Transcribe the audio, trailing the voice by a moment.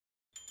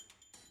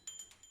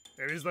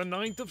It is the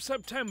 9th of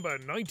September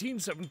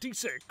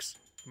 1976.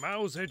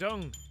 Mao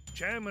Zedong,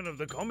 chairman of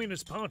the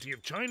Communist Party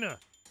of China,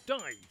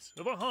 dies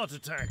of a heart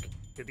attack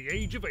at the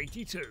age of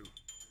 82.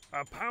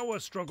 A power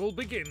struggle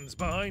begins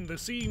behind the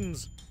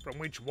scenes, from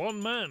which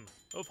one man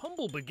of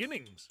humble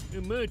beginnings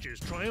emerges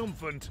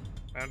triumphant,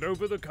 and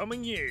over the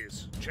coming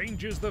years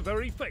changes the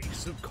very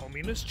face of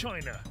Communist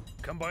China,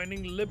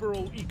 combining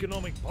liberal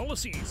economic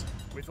policies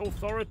with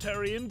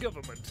authoritarian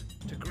government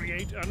to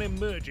create an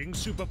emerging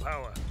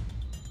superpower.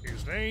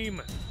 His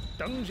name,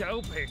 Deng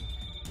Xiaoping,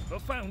 the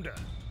founder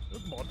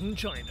of modern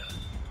China.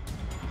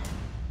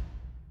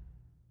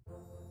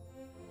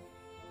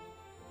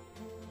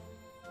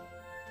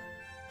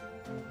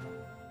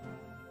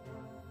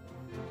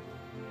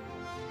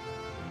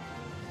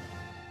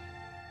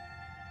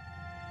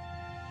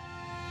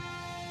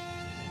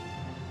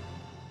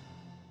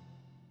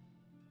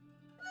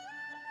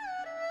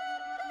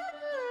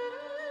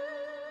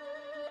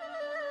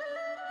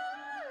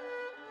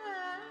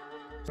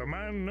 The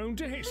man known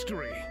to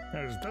history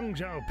as Deng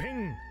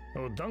Xiaoping,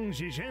 or Deng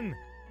Zizhen,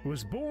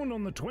 was born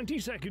on the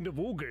 22nd of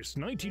August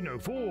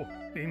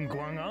 1904 in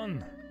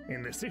Guang'an,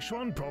 in the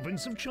Sichuan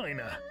province of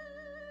China.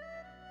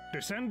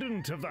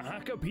 Descendant of the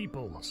Hakka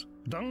peoples,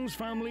 Deng's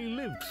family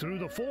lived through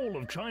the fall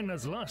of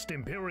China's last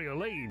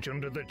imperial age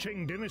under the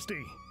Qing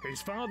dynasty.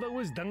 His father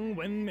was Deng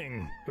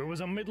Wenming, who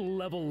was a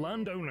middle-level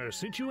landowner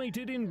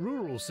situated in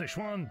rural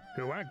Sichuan,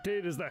 who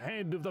acted as the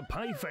head of the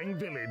Paifeng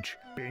village,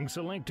 being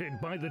selected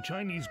by the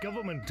Chinese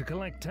government to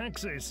collect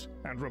taxes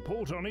and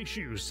report on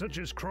issues such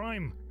as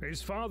crime.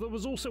 His father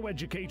was also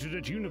educated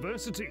at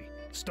university,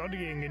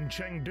 studying in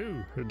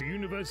Chengdu at the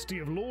University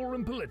of Law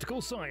and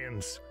Political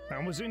Science,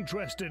 and was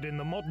interested in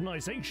the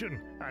modernization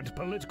and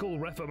political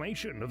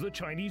reformation of the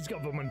Chinese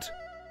government.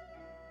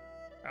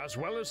 As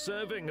well as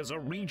serving as a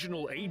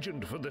regional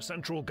agent for the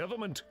central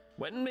government,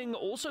 Wenming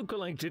also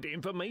collected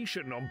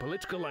information on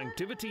political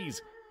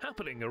activities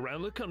happening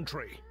around the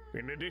country.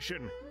 In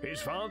addition,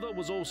 his father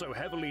was also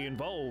heavily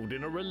involved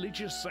in a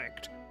religious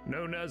sect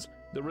known as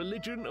the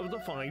Religion of the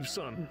Five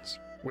Sons,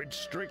 which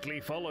strictly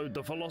followed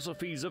the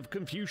philosophies of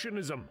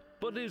Confucianism,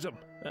 Buddhism,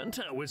 and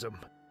Taoism.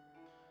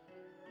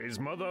 His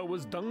mother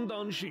was Deng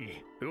Danxi,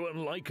 who,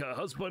 unlike her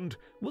husband,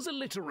 was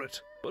illiterate,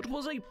 but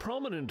was a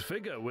prominent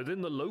figure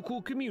within the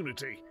local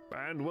community,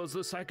 and was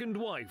the second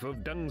wife of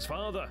Deng's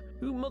father,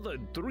 who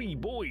mothered 3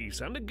 boys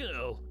and a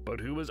girl,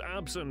 but who was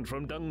absent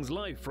from Deng's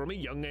life from a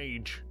young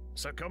age,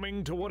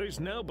 succumbing to what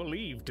is now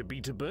believed to be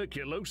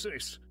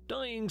tuberculosis,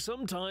 dying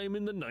sometime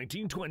in the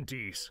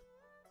 1920s.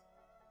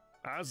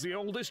 As the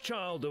oldest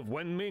child of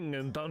Wenming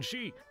and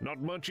Danxi, not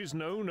much is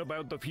known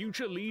about the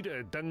future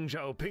leader Deng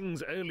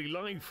Xiaoping's early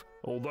life,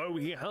 although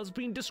he has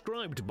been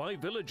described by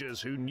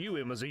villagers who knew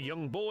him as a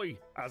young boy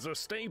as a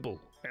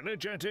stable,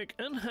 energetic,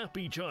 and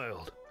happy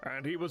child,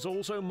 and he was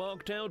also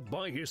marked out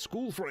by his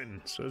school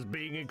friends as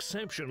being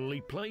exceptionally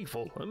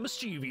playful and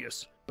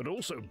mischievous, but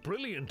also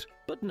brilliant,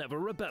 but never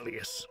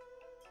rebellious.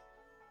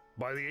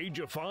 By the age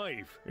of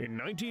 5, in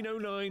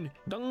 1909,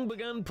 Deng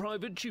began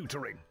private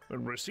tutoring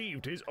and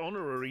received his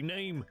honorary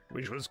name,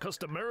 which was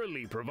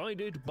customarily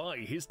provided by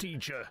his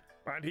teacher,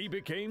 and he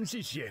became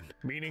Zizhen,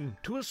 meaning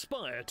to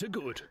aspire to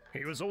good.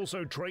 He was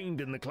also trained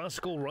in the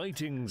classical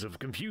writings of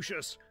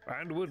Confucius,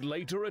 and would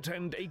later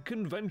attend a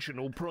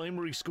conventional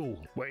primary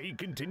school, where he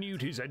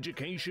continued his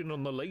education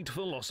on the late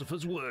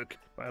philosopher's work,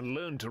 and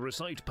learned to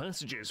recite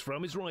passages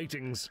from his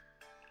writings.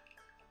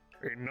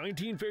 In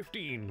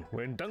 1915,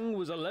 when Deng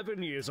was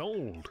 11 years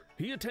old,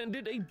 he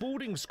attended a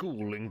boarding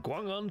school in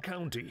Guang'an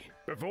County,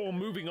 before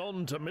moving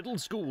on to middle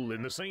school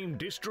in the same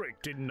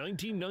district in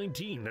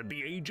 1919 at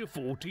the age of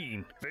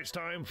 14, this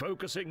time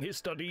focusing his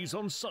studies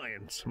on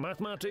science,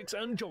 mathematics,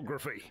 and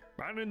geography.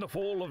 And in the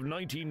fall of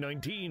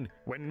 1919,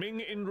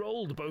 Wenming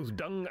enrolled both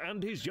Deng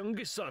and his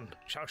youngest son,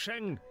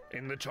 Xiaoping,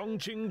 in the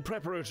Chongqing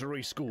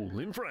Preparatory School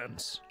in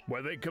France,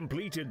 where they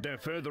completed their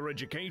further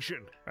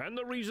education. And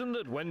the reason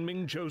that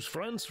Wenming chose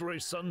France for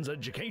his son's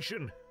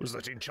education was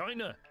that in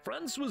China,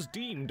 France was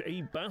deemed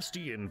a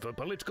bastion for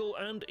political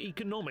and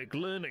economic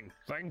learning,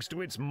 thanks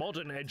to its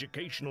modern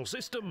educational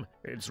system,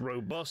 its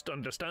robust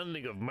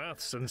understanding of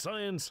maths and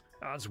science,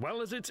 as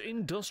well as its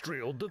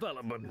industrial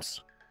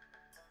developments.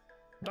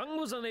 Deng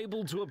was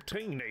unable to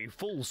obtain a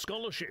full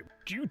scholarship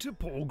due to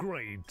poor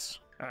grades,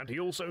 and he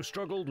also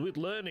struggled with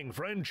learning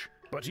French,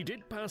 but he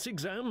did pass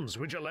exams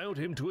which allowed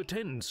him to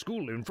attend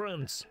school in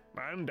France.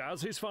 And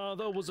as his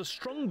father was a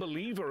strong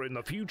believer in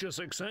the future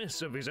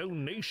success of his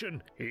own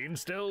nation, he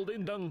instilled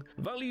in Deng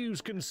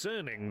values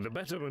concerning the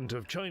betterment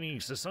of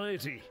Chinese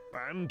society.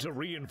 And to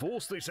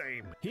reinforce this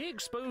aim, he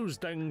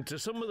exposed Deng to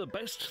some of the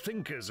best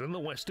thinkers in the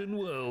Western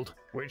world,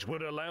 which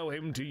would allow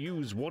him to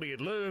use what he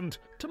had learned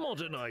to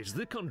modernize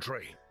the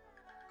country.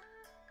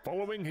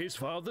 Following his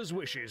father's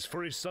wishes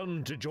for his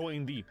son to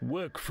join the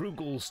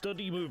work-frugal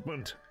study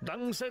movement,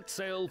 Deng set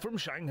sail from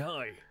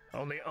Shanghai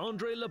on the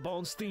André Le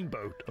Bon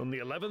steamboat on the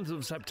 11th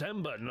of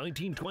September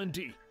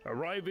 1920,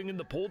 arriving in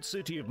the port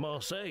city of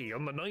Marseille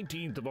on the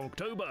 19th of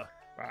October,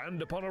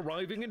 and upon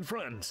arriving in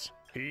France,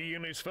 he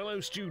and his fellow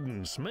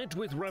students met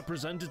with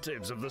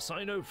representatives of the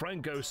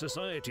Sino-Franco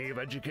Society of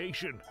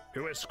Education,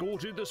 who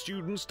escorted the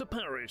students to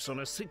Paris on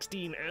a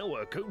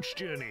 16-hour coach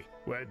journey,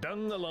 where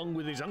Deng, along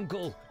with his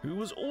uncle, who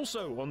was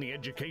also on the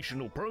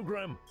educational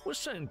program, was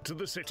sent to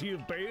the city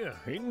of Bayeux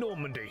in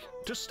Normandy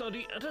to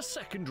study at a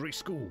secondary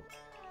school.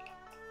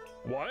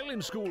 While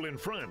in school in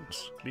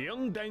France, the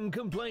young Deng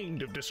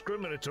complained of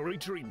discriminatory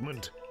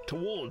treatment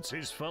towards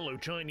his fellow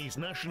Chinese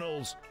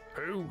nationals,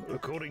 who,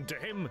 according to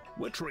him,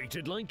 were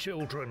treated like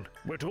children,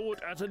 were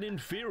taught at an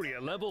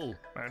inferior level,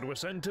 and were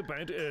sent to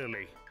bed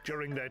early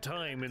during their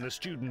time in the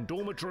student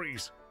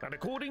dormitories. And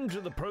according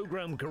to the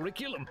program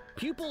curriculum,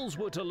 pupils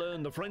were to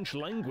learn the French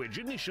language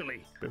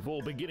initially,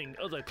 before beginning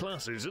other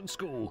classes at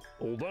school.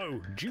 Although,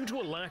 due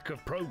to a lack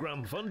of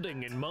program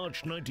funding in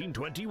March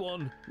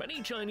 1921,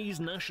 many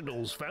Chinese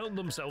nationals found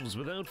themselves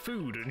without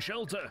food and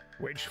shelter,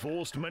 which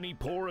forced many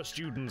poorer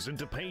students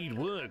into paid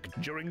work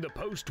during the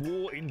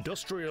post-war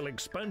industrial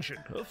expansion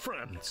of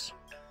France.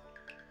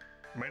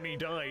 Many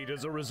died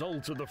as a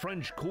result of the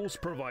French course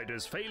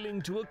providers failing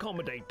to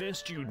accommodate their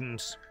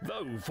students,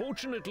 though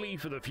fortunately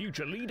for the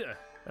future leader,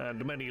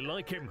 and many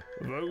like him,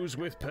 those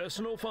with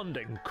personal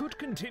funding could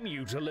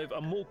continue to live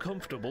a more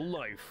comfortable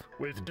life,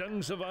 with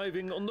Deng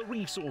surviving on the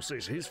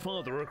resources his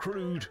father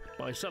accrued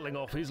by selling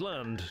off his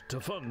land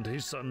to fund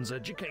his son's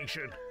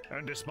education.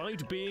 And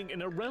despite being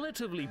in a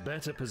relatively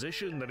better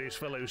position than his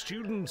fellow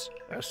students,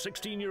 a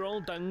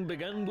 16-year-old Deng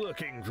began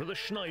working for the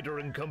Schneider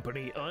and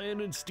Company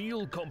Iron and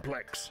Steel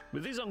Complex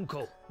with his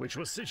uncle, which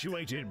was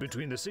situated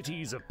between the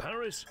cities of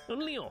Paris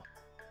and Lyon.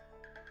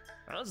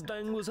 As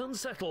Deng was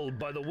unsettled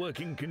by the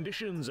working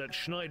conditions at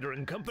Schneider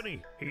and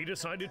Company, he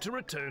decided to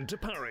return to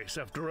Paris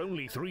after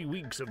only 3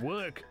 weeks of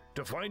work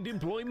to find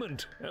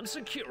employment and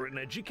secure an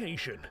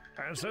education.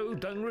 And so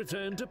Deng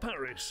returned to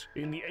Paris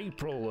in the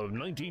April of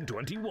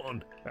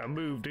 1921 and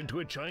moved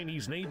into a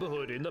Chinese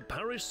neighborhood in the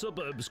Paris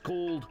suburbs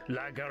called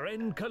La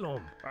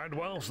Garenne-Colombe. And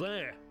whilst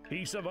there,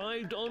 he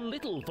survived on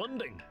little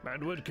funding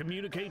and would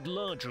communicate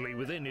largely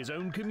within his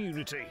own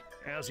community,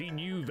 as he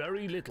knew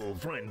very little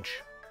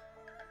French.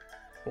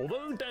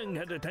 Although Deng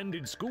had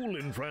attended school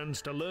in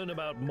France to learn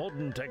about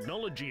modern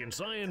technology and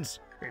science,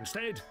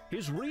 instead,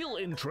 his real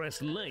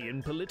interest lay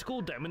in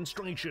political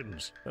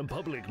demonstrations and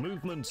public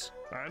movements.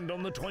 And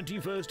on the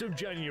 21st of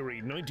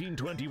January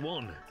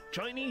 1921,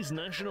 Chinese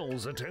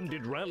nationals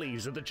attended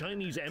rallies at the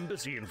Chinese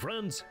embassy in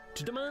France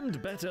to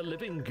demand better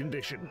living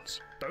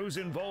conditions. Those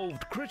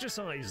involved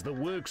criticized the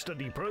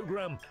work-study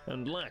program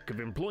and lack of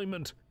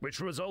employment, which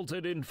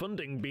resulted in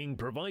funding being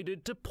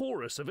provided to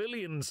poorer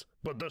civilians.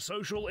 But the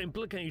social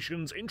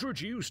implications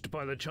introduced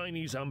by the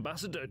Chinese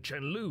ambassador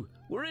Chen Lu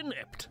were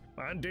inept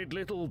and did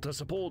little to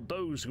support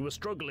those who were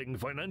struggling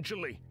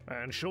financially.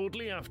 And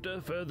shortly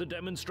after further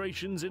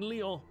demonstrations in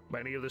Lyon,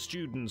 many of the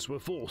students were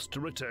forced to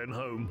return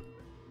home.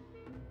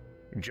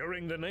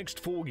 During the next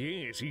 4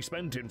 years he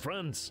spent in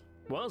France,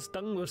 whilst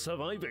Deng was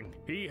surviving,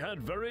 he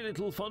had very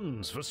little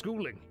funds for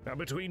schooling, and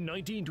between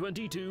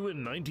 1922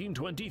 and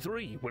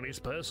 1923, when his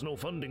personal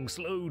funding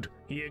slowed,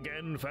 he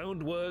again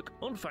found work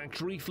on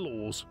factory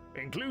floors,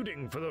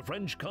 including for the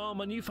French car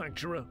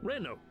manufacturer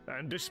Renault.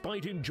 And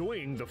despite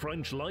enjoying the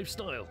French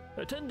lifestyle,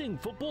 attending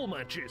football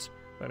matches,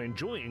 and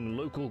enjoying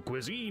local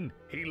cuisine,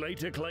 he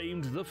later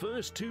claimed the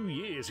first 2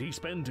 years he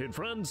spent in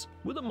France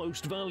were the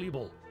most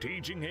valuable,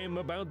 teaching him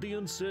about the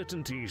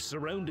uncertainties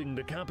surrounding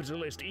the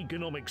capitalist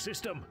economic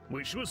system,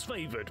 which was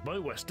favored by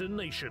Western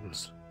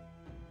nations.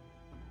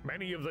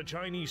 Many of the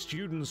Chinese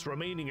students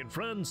remaining in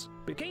France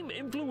became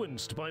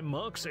influenced by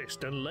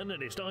Marxist and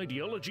Leninist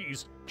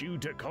ideologies due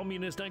to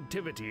communist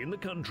activity in the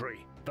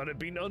country that had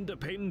been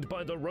underpinned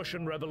by the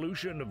Russian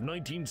Revolution of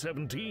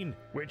 1917,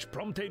 which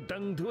prompted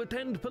Deng to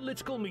attend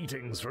political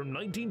meetings from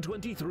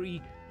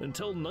 1923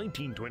 until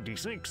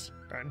 1926.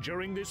 And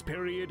during this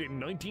period in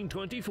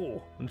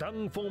 1924,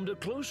 Deng formed a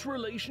close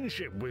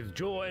relationship with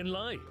Zhou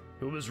Enlai,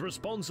 who was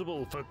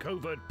responsible for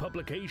covert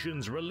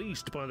publications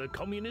released by the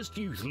Communist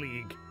Youth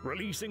League,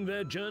 releasing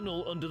their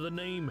journal under the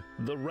name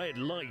The Red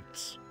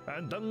Lights.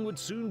 And Deng would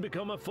soon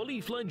become a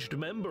fully fledged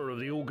member of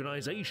the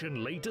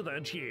organization later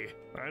that year,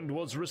 and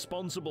was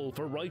responsible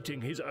for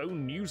writing his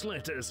own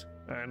newsletters,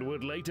 and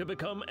would later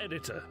become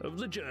editor of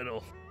the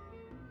journal.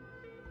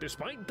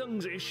 Despite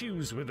Deng's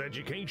issues with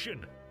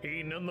education,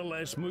 he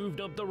nonetheless moved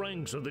up the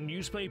ranks of the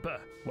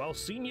newspaper, while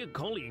senior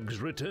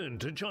colleagues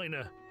returned to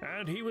China,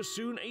 and he was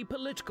soon a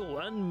political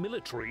and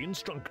military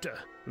instructor.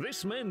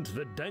 This meant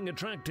that Deng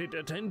attracted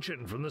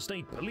attention from the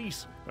state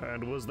police,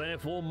 and was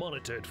therefore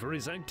monitored for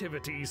his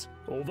activities,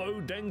 although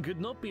Deng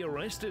could not be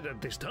arrested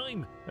at this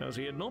time, as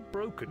he had not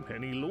broken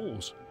any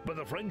laws. But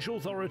the French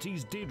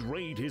authorities did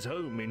raid his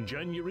home in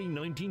January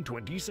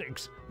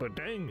 1926, but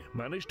Deng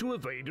managed to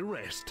evade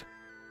arrest.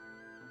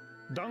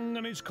 Deng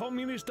and his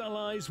communist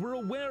allies were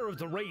aware of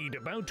the raid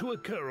about to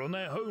occur on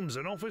their homes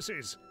and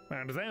offices,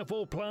 and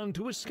therefore planned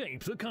to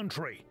escape the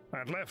country,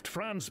 and left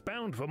France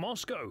bound for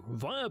Moscow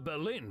via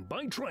Berlin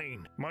by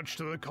train, much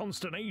to the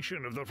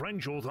consternation of the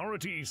French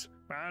authorities.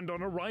 And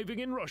on arriving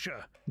in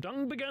Russia,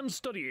 Deng began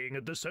studying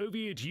at the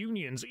Soviet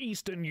Union's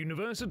Eastern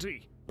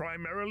University,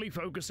 primarily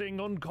focusing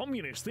on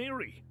communist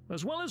theory,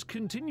 as well as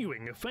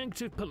continuing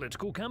effective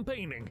political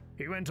campaigning.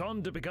 He went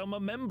on to become a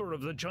member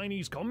of the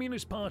Chinese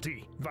Communist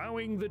Party,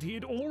 vowing that he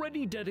had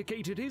already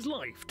dedicated his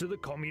life to the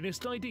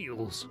communist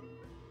ideals.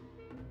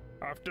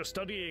 After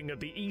studying at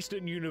the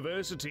Eastern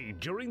University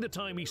during the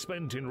time he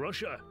spent in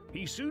Russia,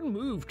 he soon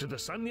moved to the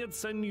Sun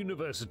Yat-sen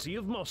University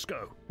of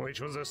Moscow,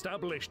 which was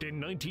established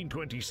in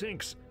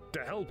 1926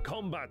 to help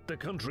combat the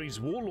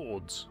country's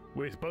warlords,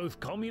 with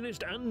both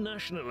communist and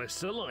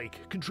nationalists alike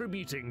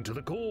contributing to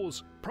the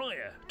cause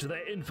prior to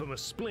their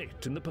infamous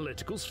split in the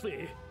political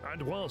sphere.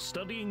 And while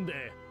studying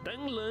there,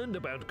 Deng learned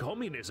about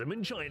communism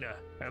in China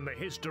and the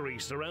history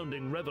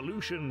surrounding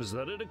revolutions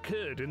that had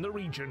occurred in the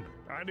region.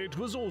 And it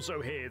was also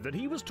here that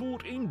he was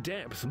taught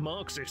in-depth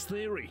Marxist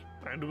theory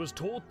and was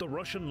taught the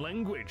Russian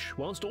language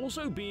whilst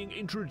also being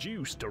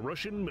introduced to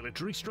Russian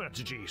military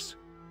strategies.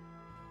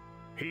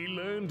 He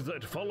learned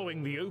that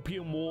following the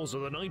Opium Wars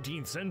of the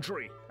 19th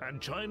century and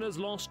China's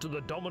loss to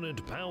the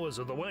dominant powers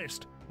of the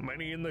West,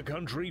 many in the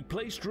country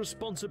placed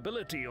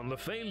responsibility on the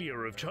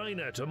failure of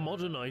China to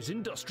modernize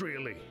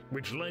industrially,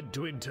 which led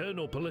to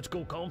internal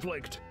political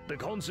conflict, the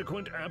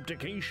consequent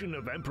abdication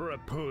of Emperor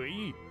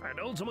Puyi, and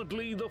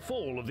ultimately the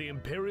fall of the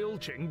imperial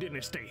Qing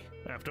dynasty,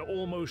 after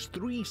almost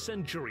 3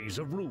 centuries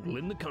of rule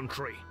in the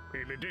country.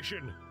 In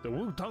addition, the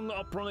Wutong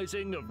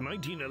Uprising of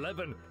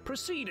 1911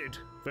 preceded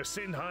the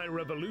Xinhai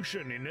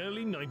Revolution in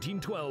early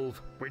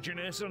 1912, which in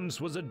essence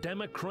was a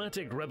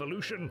democratic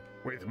revolution,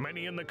 with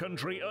many in the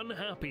country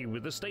unhappy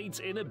with the state's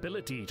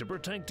inability to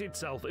protect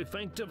itself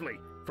effectively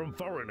from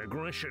foreign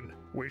aggression,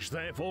 which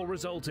therefore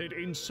resulted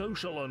in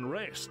social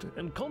unrest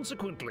and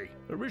consequently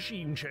a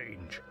regime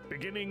change,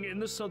 beginning in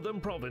the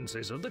southern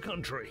provinces of the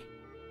country.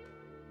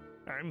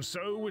 And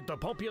so, with the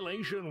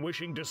population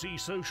wishing to see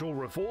social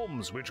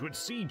reforms which would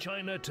see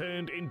China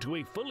turned into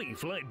a fully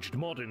fledged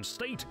modern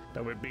state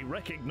that would be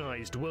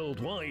recognized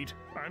worldwide,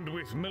 and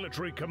with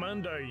military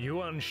commander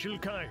Yuan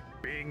Shikai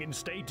being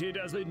instated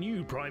as the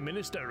new prime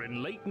minister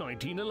in late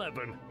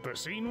 1911, the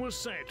scene was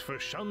set for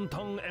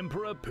Shantong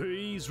Emperor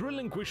Puyi's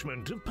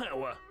relinquishment of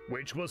power,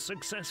 which was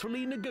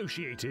successfully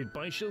negotiated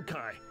by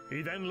Shikai.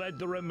 He then led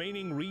the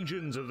remaining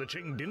regions of the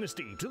Qing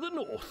dynasty to the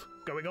north,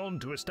 going on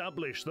to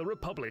establish the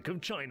Republic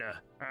of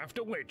China,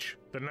 after which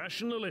the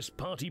Nationalist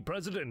Party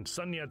president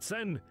Sun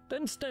Yat-sen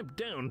then stepped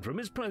down from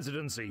his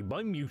presidency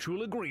by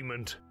mutual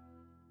agreement.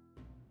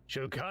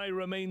 Shikai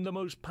remained the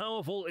most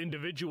powerful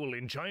individual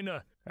in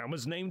China and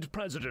was named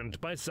president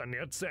by Sun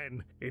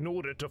Yat-sen in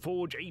order to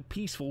forge a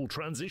peaceful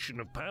transition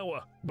of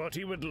power, but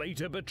he would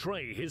later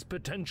betray his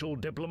potential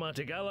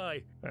diplomatic ally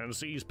and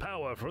seize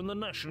power from the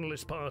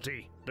Nationalist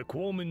Party, the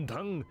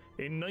Kuomintang,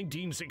 in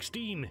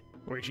 1916,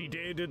 which he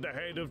did at the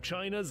head of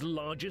China's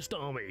largest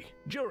army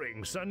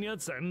during Sun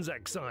Yat-sen's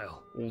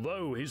exile,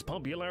 although his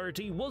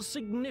popularity was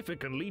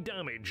significantly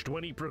damaged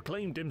when he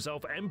proclaimed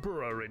himself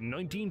emperor in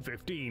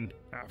 1915.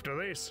 After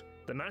this,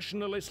 the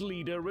nationalist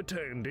leader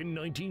returned in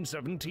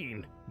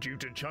 1917 due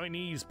to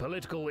Chinese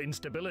political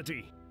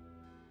instability.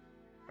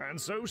 And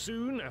so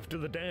soon after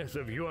the death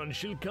of Yuan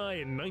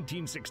Shikai in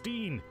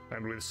 1916,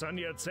 and with Sun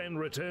Yat-sen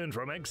returned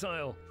from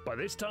exile, by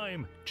this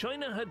time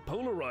China had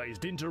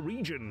polarized into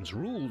regions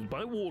ruled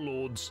by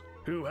warlords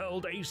who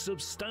held a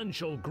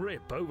substantial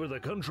grip over the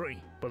country.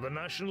 But the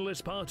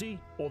Nationalist Party,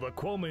 or the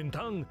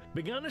Kuomintang,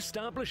 began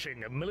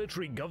establishing a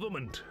military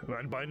government,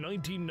 and by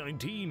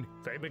 1919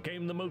 they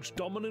became the most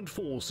dominant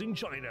force in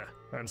China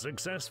and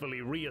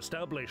successfully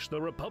re-established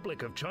the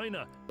Republic of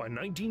China by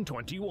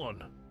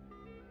 1921.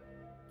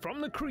 From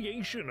the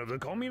creation of the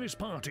Communist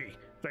Party,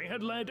 they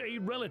had led a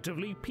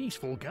relatively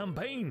peaceful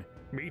campaign,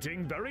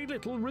 meeting very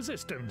little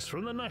resistance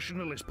from the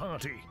Nationalist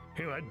Party,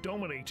 who had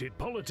dominated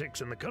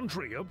politics in the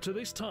country up to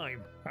this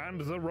time, and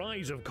the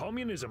rise of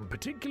communism,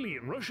 particularly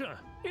in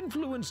Russia,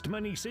 influenced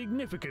many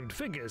significant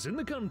figures in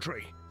the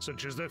country,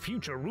 such as the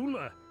future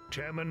ruler,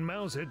 Chairman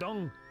Mao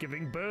Zedong,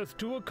 giving birth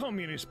to a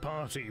Communist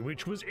Party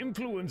which was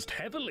influenced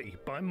heavily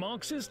by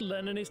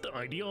Marxist-Leninist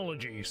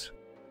ideologies.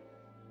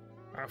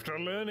 After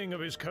learning of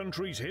his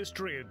country's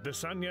history at the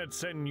Sun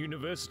Yat-sen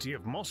University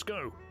of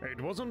Moscow, it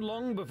wasn't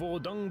long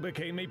before Deng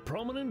became a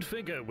prominent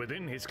figure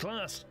within his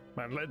class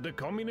and led the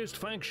communist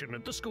faction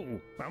at the school,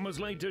 and was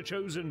later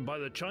chosen by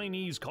the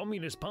Chinese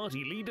Communist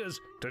Party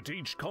leaders to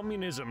teach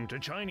communism to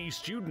Chinese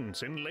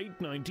students in late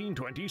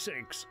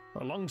 1926,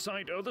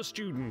 alongside other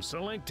students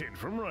selected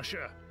from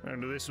Russia,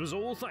 and this was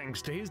all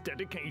thanks to his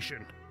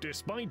dedication,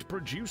 despite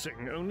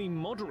producing only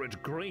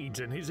moderate grades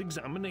in his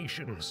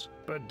examinations.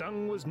 But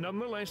Deng was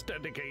nonetheless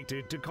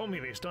dedicated to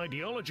communist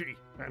ideology,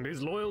 and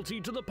his loyalty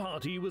to the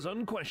party was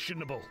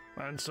unquestionable,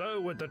 and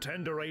so at the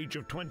tender age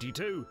of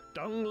 22,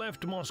 Deng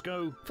left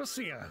Moscow for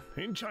Xi'an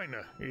in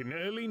China in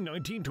early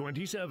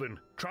 1927,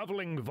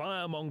 traveling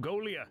via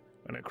Mongolia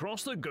and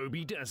across the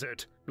Gobi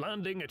Desert,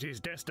 landing at his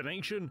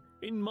destination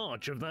in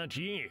March of that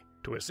year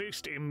to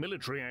assist in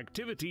military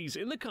activities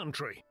in the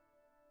country.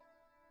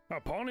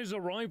 Upon his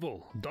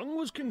arrival, Deng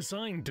was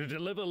consigned to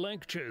deliver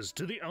lectures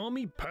to the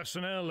army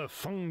personnel of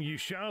Feng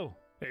Yuxiao,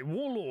 a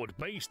warlord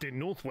based in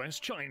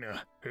northwest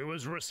China, who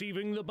was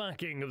receiving the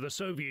backing of the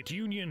Soviet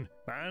Union,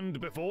 and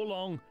before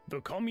long,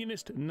 the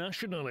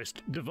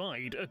communist-nationalist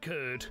divide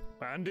occurred,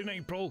 and in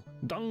April,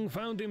 Deng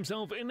found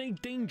himself in a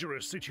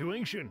dangerous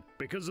situation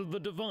because of the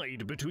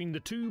divide between the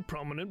two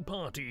prominent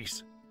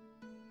parties.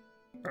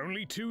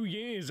 Only 2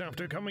 years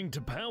after coming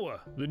to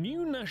power, the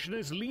new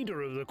nationalist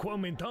leader of the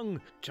Kuomintang,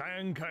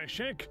 Chiang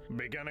Kai-shek,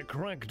 began a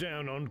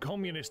crackdown on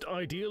communist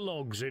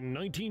ideologues in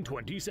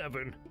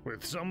 1927,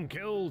 with some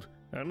killed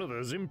and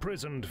others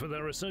imprisoned for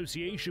their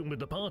association with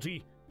the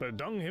party, but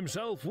Deng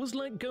himself was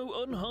let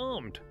go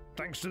unharmed,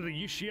 thanks to the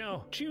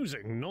Yixiao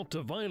choosing not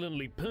to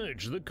violently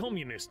purge the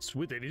communists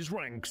within his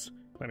ranks,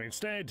 and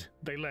instead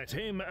they let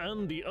him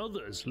and the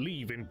others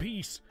leave in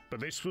peace, but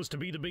this was to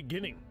be the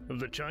beginning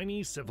of the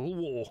Chinese Civil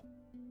War.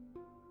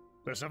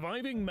 The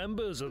surviving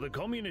members of the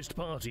Communist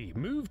Party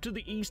moved to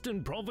the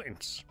eastern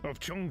province of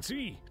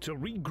Chongqing to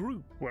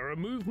regroup, where a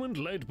movement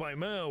led by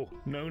Mao,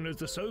 known as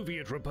the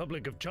Soviet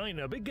Republic of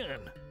China,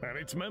 began, and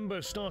its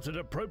members started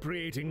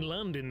appropriating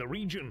land in the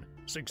region,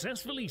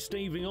 successfully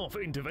staving off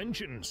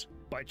interventions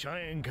by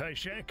Chiang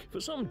Kai-shek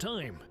for some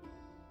time.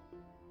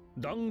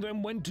 Deng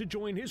then went to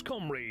join his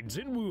comrades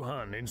in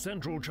Wuhan in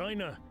central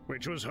China,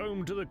 which was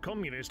home to the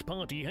Communist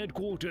Party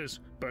headquarters,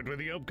 but with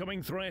the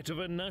upcoming threat of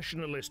a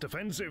nationalist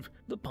offensive,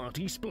 the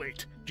party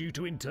split due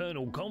to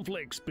internal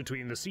conflicts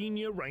between the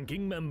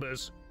senior-ranking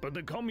members. But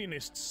the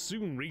Communists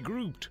soon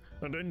regrouped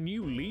under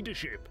new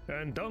leadership,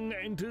 and Deng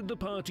entered the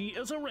party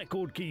as a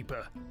record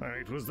keeper, and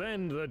it was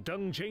then that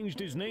Deng changed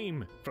his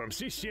name from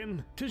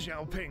Xishan to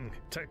Xiaoping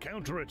to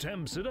counter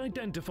attempts at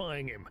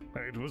identifying him.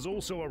 It was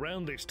also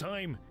around this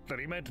time that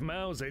he met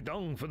Mao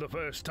Zedong for the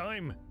first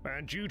time,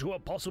 and due to a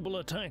possible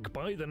attack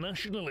by the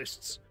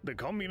nationalists, the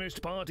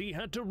Communist Party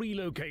had to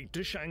relocate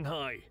to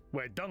Shanghai,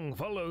 where Deng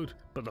followed,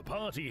 but the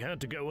party had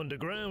to go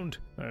underground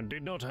and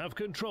did not have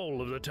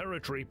control of the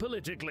territory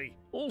politically.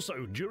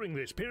 Also, during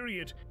this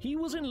period, he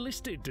was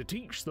enlisted to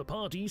teach the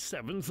party's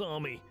 7th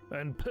Army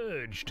and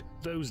purged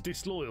those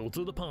disloyal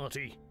to the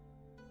party.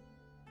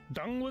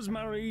 Deng was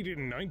married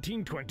in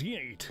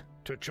 1928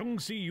 to Chung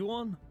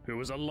Si-yuan, who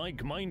was a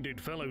like-minded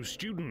fellow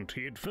student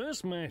he had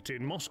first met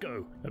in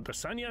Moscow at the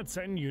Sun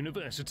Yat-sen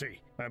University,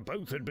 and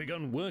both had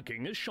begun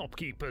working as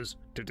shopkeepers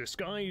to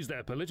disguise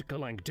their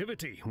political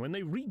activity when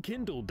they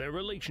rekindled their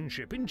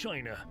relationship in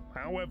China.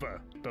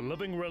 However, the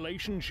loving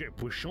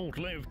relationship was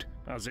short-lived,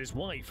 as his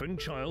wife and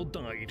child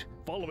died,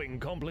 following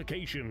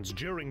complications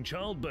during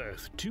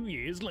childbirth 2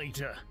 years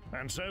later,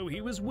 and so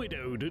he was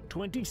widowed at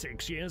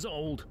 26 years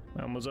old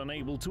and was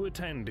unable to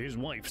attend his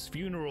wife's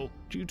funeral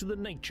due to the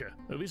nature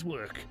of his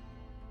work.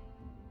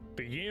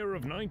 The year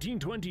of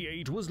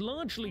 1928 was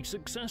largely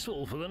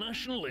successful for the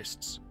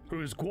nationalists,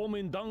 whose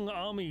Kuomintang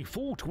army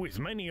fought with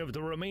many of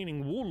the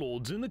remaining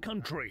warlords in the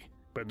country.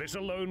 But this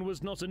alone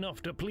was not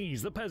enough to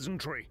please the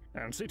peasantry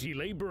and city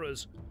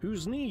laborers,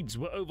 whose needs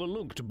were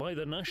overlooked by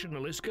the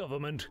nationalist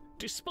government,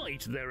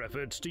 despite their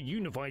efforts to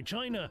unify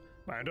China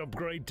and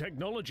upgrade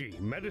technology,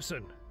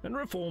 medicine, and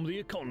reform the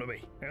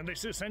economy. And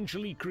this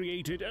essentially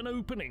created an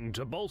opening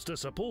to bolster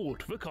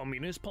support for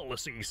communist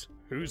policies,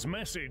 whose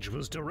message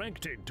was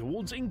directed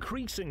towards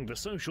increasing the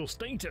social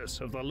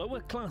status of the lower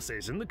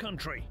classes in the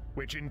country,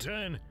 which in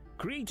turn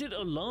created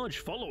a large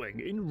following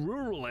in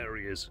rural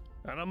areas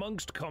and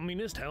amongst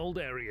communist-held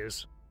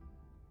areas.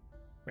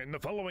 In the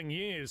following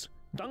years,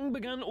 Deng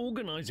began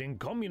organizing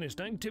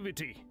communist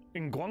activity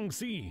in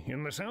Guangxi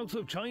in the south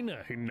of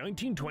China in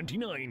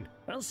 1929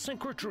 as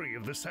secretary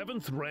of the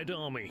 7th Red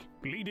Army,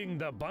 leading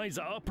the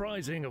Baiza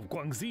uprising of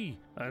Guangxi,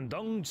 and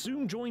Deng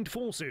soon joined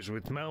forces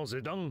with Mao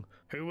Zedong,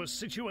 who was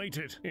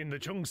situated in the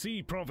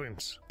Chongqing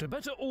province, to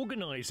better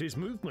organize his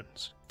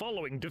movements,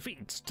 following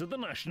defeats to the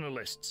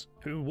nationalists,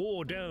 who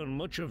wore down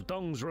much of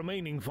Deng's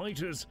remaining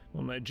fighters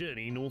on their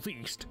journey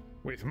northeast,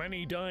 with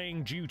many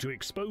dying due to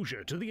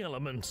exposure to the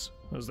elements,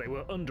 as they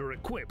were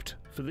under-equipped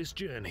for this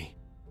journey.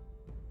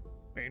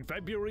 In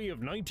February of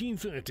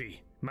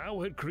 1930,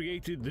 Mao had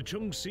created the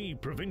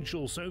Chongqing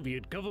provincial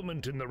Soviet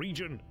government in the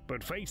region,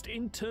 but faced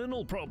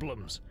internal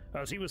problems,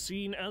 as he was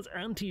seen as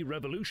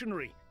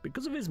anti-revolutionary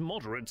because of his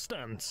moderate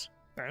stance.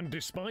 And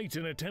despite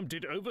an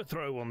attempted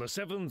overthrow on the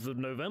 7th of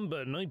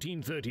November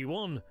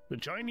 1931, the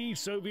Chinese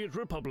Soviet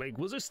Republic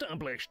was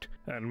established,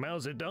 and Mao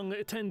Zedong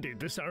attended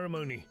the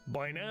ceremony,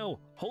 by now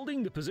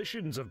holding the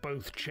positions of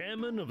both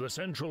chairman of the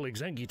Central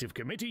Executive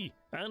Committee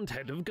and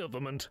head of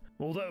government,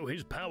 although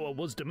his power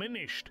was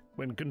diminished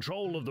when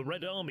control of the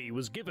Red Army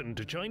was given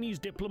to Chinese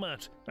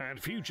diplomat and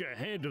future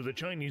head of the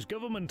Chinese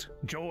government,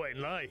 Zhou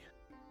Enlai.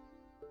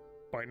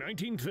 By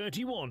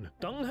 1931,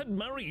 Deng had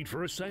married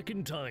for a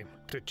second time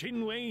to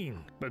Qin Weiying,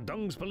 but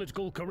Deng's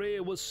political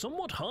career was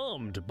somewhat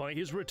harmed by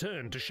his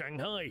return to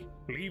Shanghai,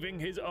 leaving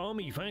his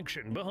army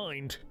faction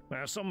behind,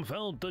 as some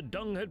felt that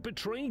Deng had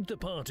betrayed the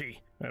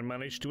party and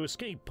managed to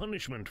escape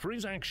punishment for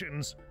his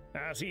actions,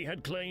 as he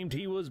had claimed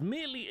he was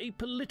merely a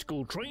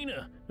political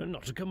trainer and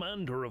not a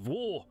commander of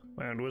war,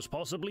 and was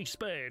possibly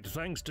spared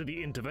thanks to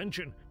the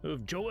intervention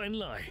of Zhou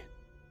Enlai.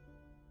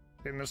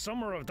 In the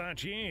summer of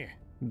that year,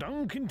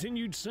 Deng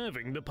continued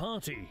serving the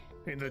party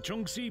in the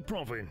Chongxi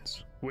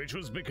province, which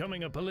was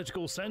becoming a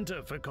political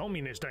center for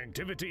communist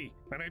activity,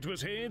 and it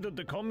was here that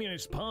the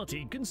Communist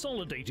Party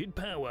consolidated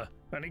power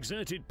and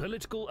exerted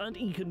political and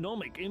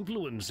economic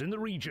influence in the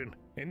region,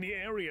 in the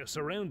area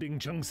surrounding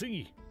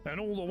Chongxi, and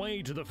all the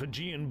way to the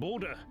Fujian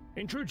border,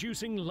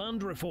 introducing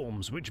land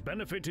reforms which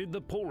benefited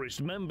the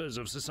poorest members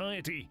of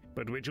society,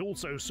 but which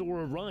also saw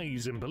a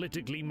rise in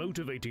politically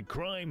motivated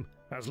crime,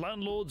 as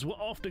landlords were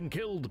often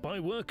killed by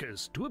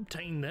workers to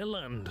obtain their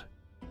land.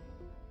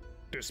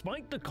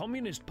 Despite the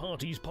Communist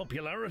Party's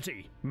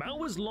popularity, Mao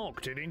was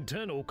locked in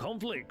internal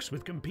conflicts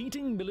with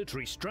competing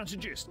military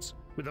strategists,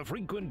 with a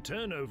frequent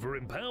turnover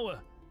in power,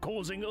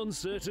 causing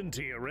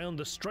uncertainty around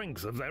the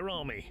strength of their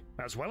army.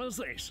 As well as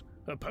this,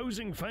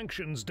 opposing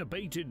factions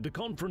debated the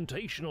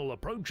confrontational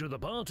approach of the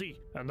party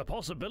and the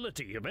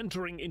possibility of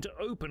entering into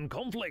open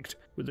conflict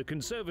with the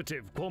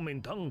conservative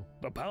Kuomintang,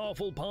 the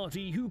powerful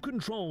party who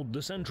controlled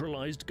the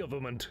centralized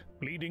government,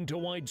 leading to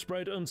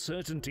widespread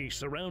uncertainty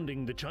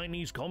surrounding the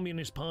Chinese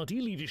Communist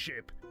Party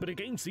leadership. But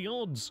against the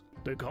odds,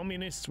 the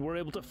communists were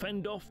able to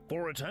fend off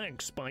 4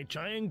 attacks by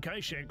Chiang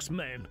Kai-shek's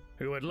men,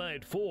 who had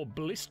led 4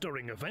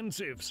 blistering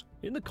offensives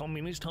in the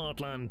communist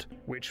heartland,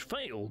 which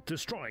failed to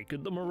strike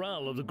at the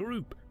morale of the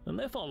group and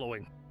their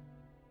following.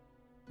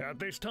 At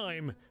this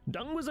time,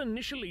 Deng was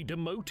initially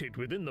demoted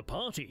within the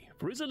party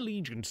for his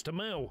allegiance to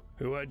Mao,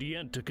 who had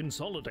yet to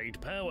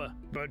consolidate power,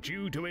 but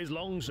due to his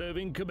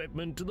long-serving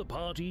commitment to the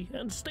party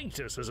and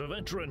status as a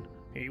veteran,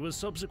 he was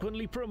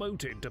subsequently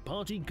promoted to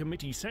party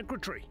committee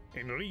secretary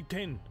in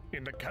Lightless,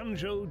 in the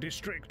Kanzhou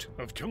district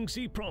of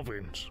Chongxi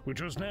province,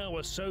 which was now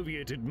a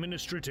Soviet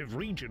administrative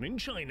region in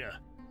China.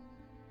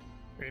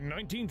 In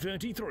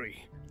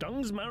 1933,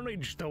 Deng's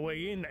marriage to Wei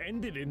Yin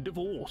ended in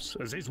divorce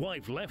as his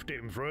wife left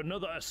him for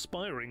another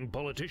aspiring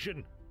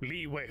politician,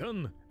 Li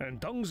Weihun,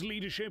 and Deng's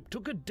leadership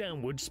took a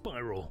downward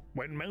spiral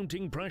when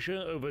mounting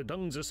pressure over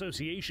Deng's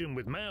association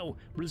with Mao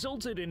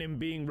resulted in him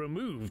being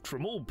removed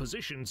from all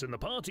positions in the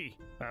party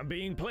and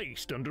being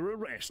placed under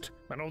arrest.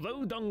 And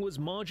although Deng was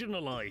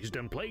marginalized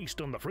and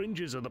placed on the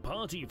fringes of the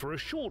party for a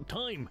short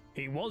time,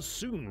 he was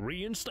soon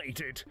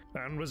reinstated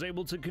and was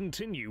able to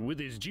continue with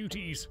his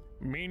duties.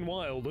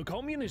 Meanwhile, the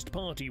Communist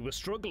Party was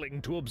struggling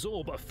to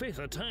absorb a 5th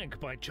attack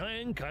by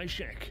Chiang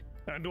Kai-shek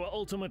and were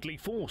ultimately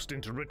forced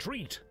into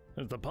retreat,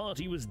 as the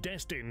party was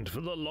destined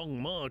for the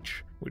Long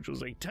March, which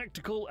was a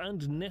tactical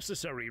and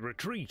necessary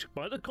retreat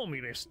by the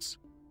communists.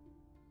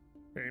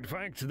 In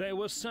fact, there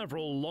were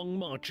several long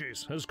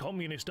marches as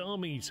communist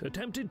armies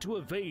attempted to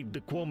evade the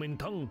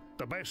Kuomintang,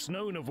 the best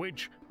known of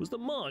which was the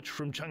March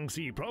from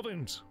Changxi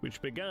province, which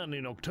began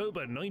in October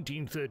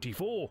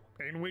 1934,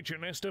 in which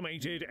an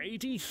estimated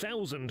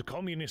 80,000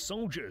 communist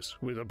soldiers,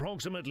 with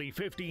approximately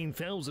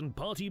 15,000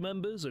 party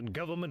members and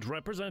government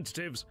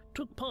representatives,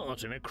 took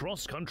part in a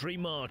cross-country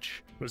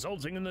march,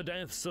 resulting in the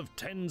deaths of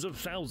tens of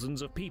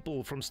thousands of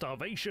people from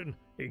starvation,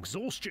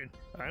 exhaustion,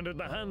 and at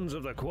the hands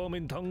of the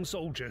Kuomintang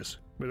soldiers,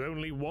 with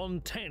only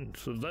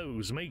 1/10 of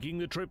those making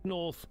the trip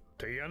north,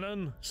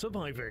 Tiananmen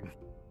surviving.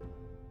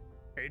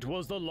 It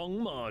was the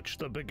Long March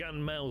that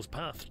began Mao's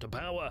path to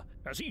power,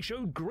 as he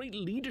showed great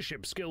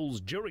leadership skills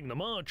during the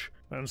march,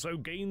 and so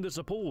gained the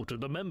support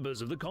of the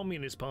members of the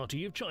Communist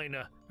Party of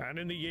China. And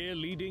in the year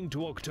leading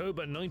to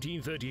October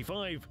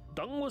 1935,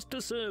 Deng was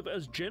to serve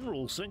as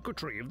General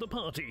Secretary of the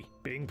party,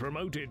 being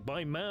promoted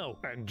by Mao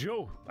and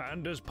Zhou,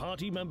 and as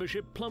party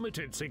membership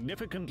plummeted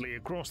significantly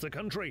across the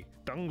country,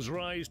 Deng's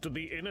rise to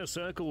the inner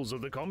circles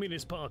of the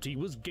Communist Party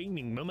was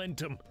gaining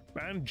momentum.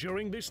 And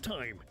during this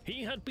time,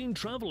 he had been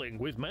traveling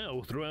with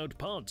Mao throughout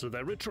parts of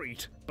their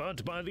retreat,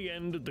 but by the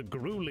end of the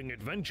grueling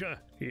adventure,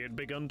 he had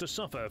begun to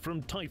suffer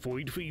from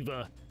typhoid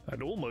fever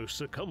and almost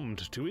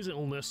succumbed to his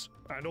illness.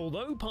 And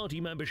although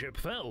party membership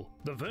fell,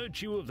 the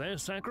virtue of their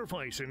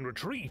sacrifice in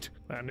retreat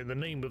and in the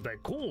name of their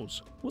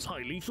cause was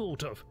highly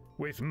thought of,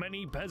 with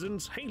many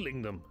peasants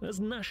hailing them as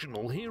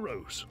national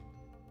heroes.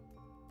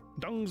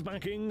 Deng's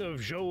backing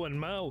of Zhou and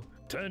Mao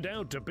turned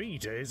out to be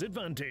to his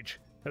advantage,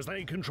 as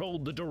they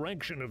controlled the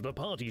direction of the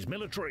party's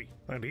military,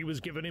 and he was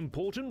given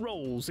important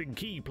roles in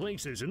key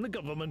places in the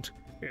government.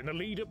 In the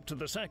lead-up to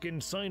the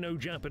Second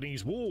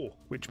Sino-Japanese War,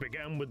 which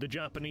began with the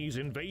Japanese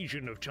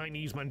invasion of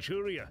Chinese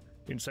Manchuria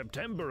in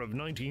September of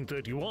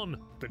 1931,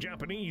 the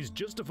Japanese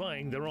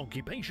justifying their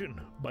occupation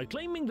by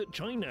claiming that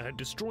China had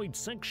destroyed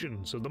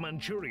sections of the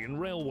Manchurian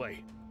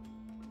Railway.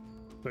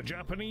 The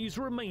Japanese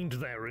remained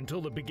there until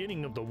the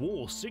beginning of the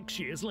war 6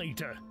 years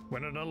later,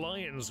 when an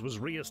alliance was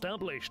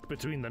re-established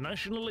between the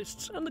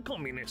nationalists and the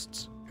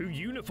communists, who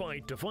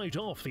unified to fight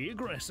off the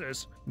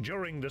aggressors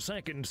during the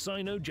Second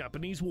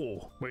Sino-Japanese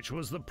War, which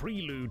was the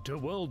prelude to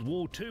World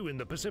War II in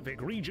the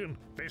Pacific region.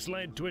 This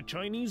led to a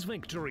Chinese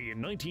victory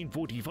in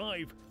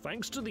 1945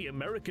 thanks to the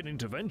American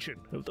intervention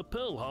of the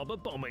Pearl Harbor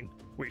bombing,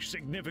 which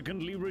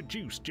significantly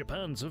reduced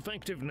Japan's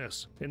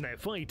effectiveness in their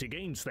fight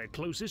against their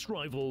closest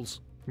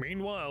rivals.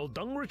 Meanwhile,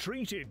 Deng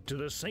retreated to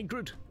the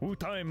sacred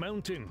Wutai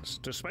Mountains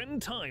to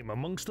spend time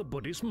amongst the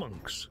Buddhist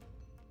monks.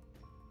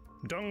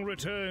 Deng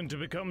returned to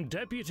become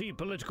deputy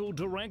political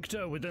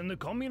director within the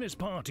Communist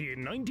Party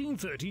in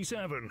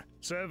 1937,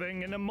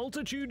 serving in a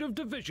multitude of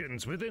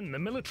divisions within the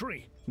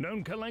military,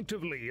 known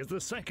collectively as the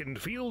Second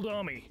Field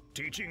Army,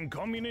 teaching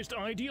communist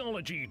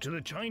ideology to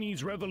the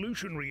Chinese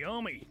Revolutionary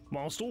Army,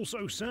 whilst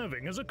also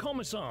serving as a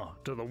commissar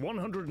to the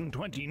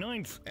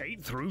 129th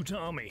 8th Route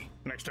Army,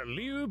 next to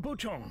Liu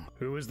Buchong,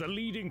 who was the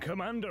leading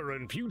commander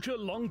and future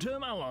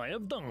long-term ally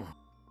of Deng.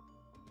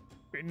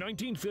 In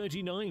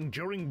 1939,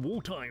 during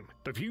wartime,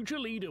 the future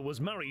leader was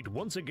married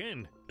once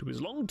again to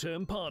his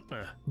long-term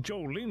partner,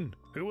 Zhou Lin,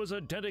 who was a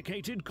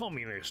dedicated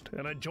communist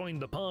and had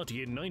joined the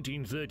party in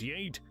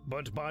 1938,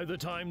 but by the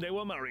time they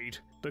were married,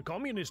 the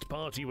Communist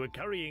Party were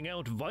carrying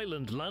out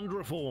violent land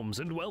reforms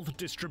and wealth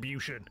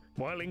distribution,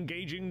 while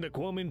engaging the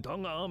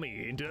Kuomintang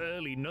Army into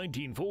early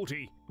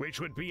 1940,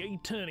 which would be a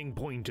turning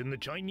point in the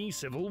Chinese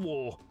Civil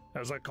War,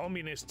 as the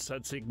communists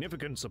had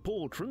significant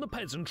support from the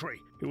peasantry,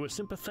 who were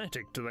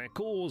sympathetic to their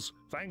cause,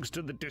 thanks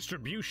to the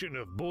distribution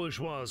of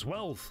bourgeois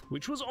wealth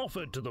which was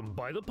offered to them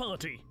by the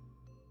party.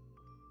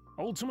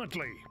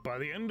 Ultimately, by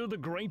the end of the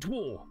Great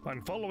War,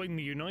 and following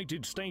the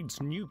United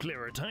States'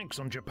 nuclear attacks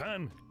on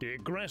Japan, the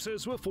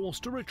aggressors were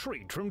forced to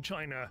retreat from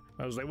China,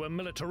 as they were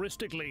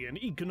militaristically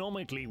and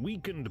economically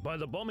weakened by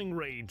the bombing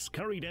raids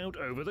carried out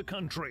over the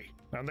country,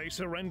 and they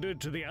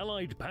surrendered to the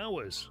Allied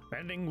powers,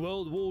 ending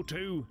World War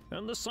II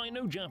and the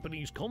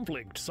Sino-Japanese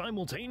conflict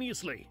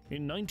simultaneously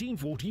in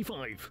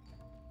 1945.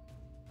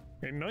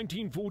 In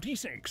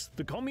 1946,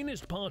 the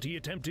Communist Party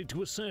attempted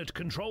to assert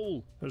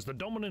control as the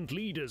dominant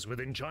leaders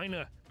within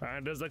China,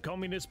 and as the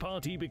Communist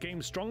Party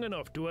became strong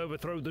enough to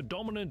overthrow the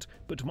dominant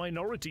but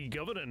minority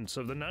governance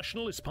of the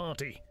Nationalist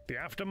Party, the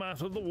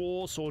aftermath of the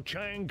war saw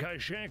Chiang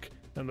Kai-shek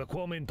and the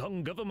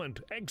Kuomintang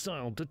government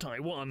exiled to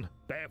Taiwan,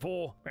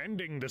 therefore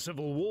ending the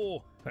Civil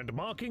War and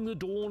marking the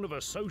dawn of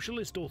a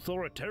socialist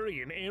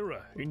authoritarian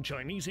era in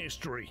Chinese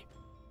history.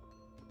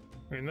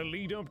 In the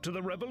lead-up to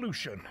the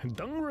revolution,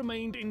 Deng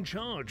remained in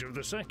charge of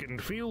the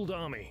Second Field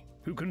Army,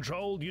 who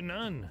controlled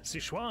Yunnan,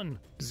 Sichuan,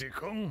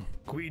 Zhejiang,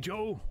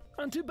 Guizhou,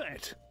 and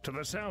Tibet to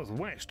the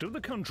southwest of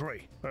the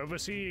country,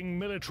 overseeing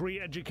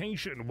military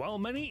education while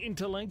many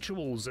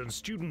intellectuals and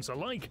students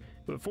alike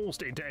were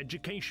forced into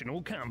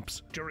educational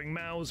camps during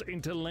Mao's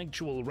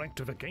intellectual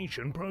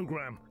rectification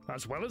program.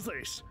 As well as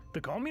this,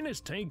 the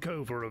communist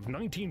takeover of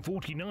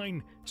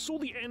 1949 saw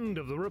the end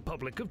of the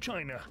Republic of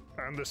China,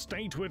 and the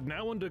state would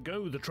now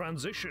undergo the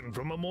transition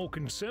from a more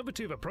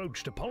conservative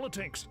approach to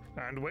politics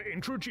and were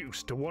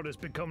introduced to what has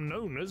become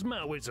known as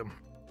Maoism.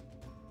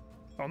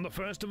 On the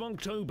 1st of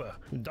October,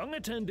 Deng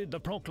attended the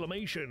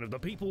proclamation of the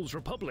People's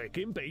Republic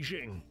in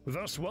Beijing,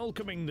 thus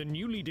welcoming the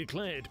newly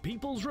declared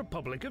People's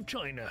Republic of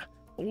China.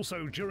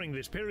 Also during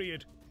this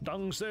period,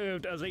 Deng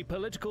served as a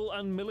political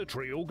and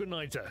military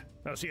organizer,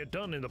 as he had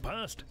done in the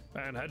past,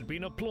 and had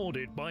been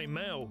applauded by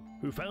Mao,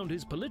 who found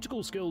his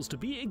political skills to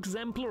be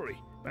exemplary,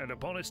 and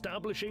upon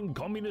establishing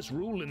communist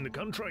rule in the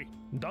country,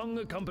 Deng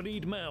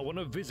accompanied Mao on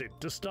a visit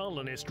to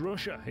Stalinist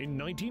Russia in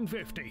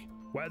 1950,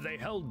 where they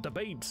held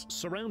debates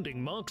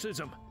surrounding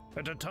Marxism,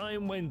 at a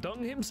time when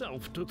Deng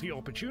himself took the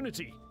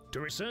opportunity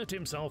to assert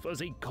himself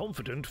as a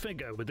confident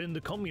figure within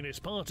the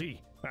Communist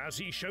Party, as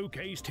he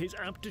showcased his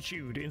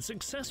aptitude in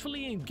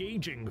successfully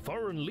engaging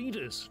foreign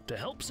leaders to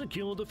help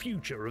secure the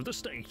future of the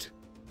state.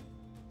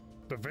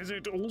 The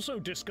visit also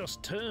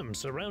discussed terms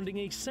surrounding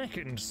a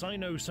second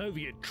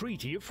Sino-Soviet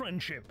Treaty of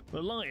Friendship,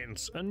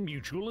 Alliance and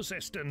Mutual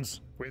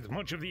Assistance, with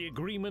much of the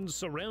agreements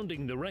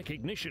surrounding the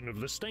recognition of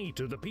the state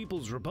of the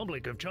People's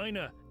Republic of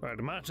China,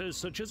 and matters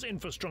such as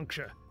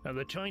infrastructure and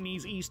the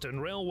Chinese Eastern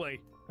Railway,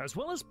 as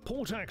well as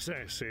port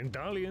access in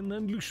Dalian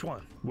and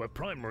Lushuan, were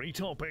primary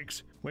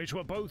topics, which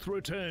were both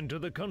returned to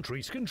the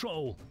country's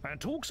control,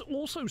 and talks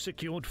also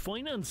secured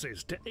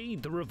finances to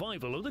aid the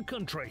revival of the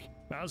country,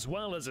 as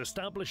well as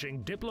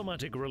establishing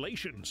diplomatic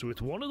relations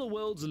with one of the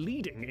world's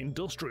leading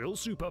industrial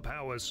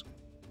superpowers.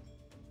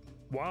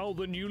 While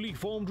the newly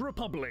formed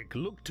republic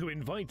looked to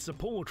invite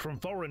support from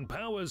foreign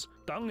powers,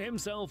 Deng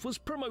himself was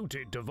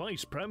promoted to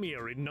vice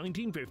premier in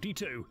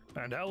 1952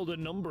 and held a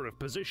number of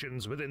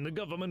positions within the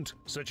government,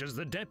 such as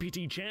the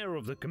deputy chair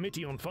of the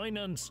Committee on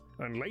Finance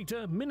and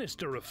later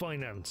Minister of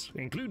Finance,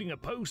 including a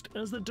post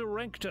as the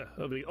director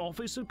of the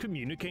Office of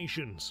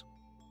Communications.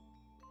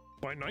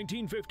 By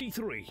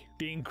 1953,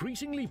 the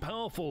increasingly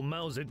powerful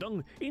Mao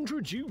Zedong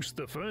introduced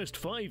the first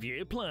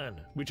five-year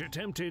plan, which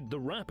attempted the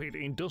rapid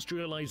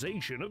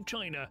industrialization of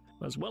China,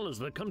 as well as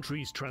the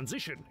country's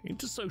transition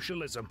into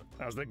socialism,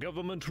 as the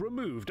government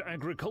removed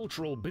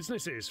agricultural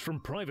businesses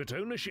from private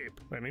ownership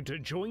and into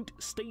joint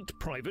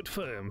state-private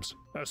firms,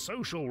 a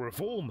social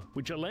reform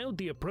which allowed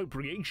the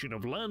appropriation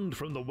of land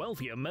from the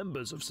wealthier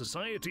members of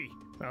society,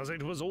 as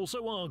it was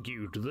also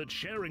argued that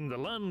sharing the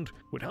land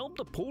would help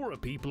the poorer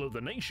people of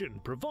the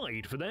nation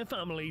provide for their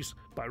families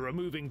by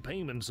removing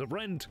payments of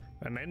rent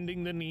and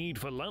ending the need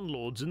for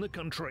landlords in the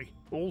country,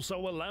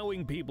 also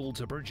allowing people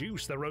to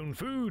produce their own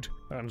food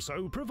and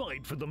so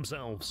provide for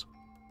themselves.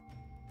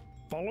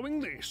 Following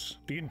this,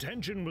 the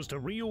intention was to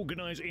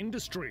reorganize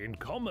industry and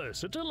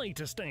commerce at a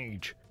later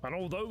stage, and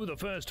although the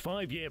first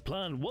 5-year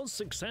plan was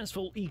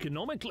successful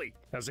economically,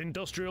 as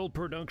industrial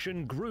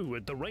production grew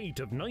at the rate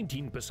of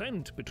 19%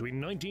 between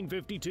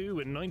 1952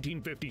 and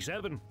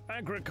 1957,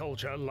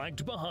 agriculture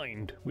lagged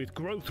behind, with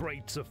growth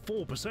rates of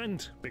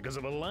 4% because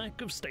of a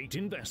lack of state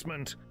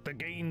investment, the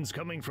gains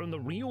coming from the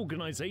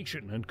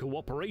reorganization and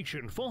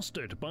cooperation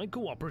fostered by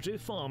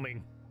cooperative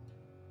farming.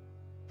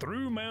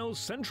 Through Mao's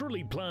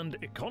centrally planned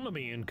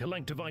economy and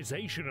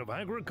collectivization of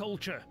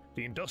agriculture,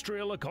 the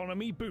industrial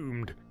economy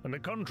boomed and the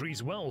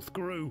country's wealth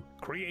grew,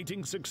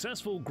 creating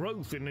successful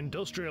growth in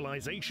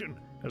industrialization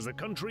as the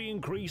country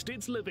increased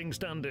its living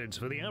standards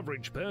for the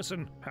average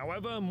person.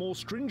 However, more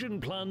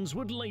stringent plans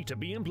would later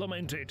be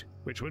implemented,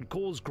 which would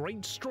cause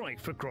great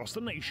strife across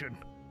the nation.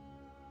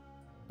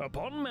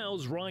 Upon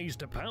Mao's rise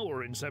to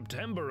power in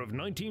September of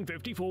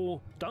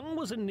 1954, Deng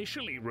was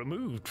initially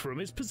removed from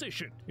his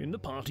position in the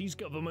party's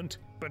government,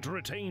 but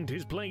retained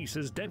his place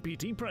as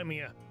deputy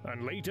premier,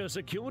 and later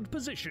secured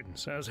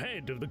positions as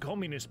head of the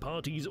Communist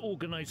Party's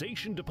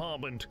organization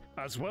department,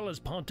 as well as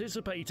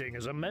participating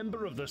as a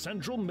member of the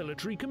Central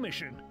Military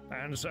Commission,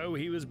 and so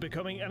he was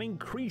becoming an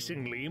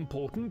increasingly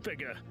important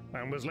figure,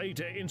 and was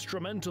later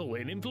instrumental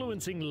in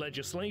influencing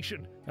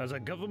legislation as a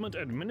government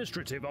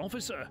administrative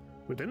officer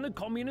within the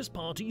Communist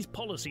Party's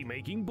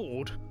policy-making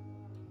board.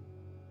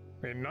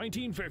 In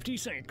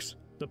 1956,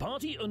 the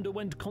party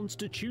underwent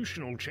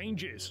constitutional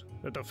changes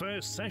at the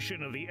first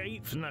session of the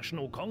 8th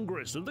National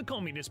Congress of the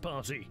Communist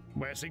Party,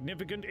 where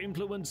significant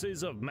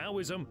influences of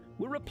Maoism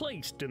were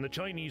replaced in the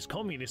Chinese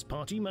Communist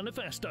Party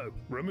manifesto,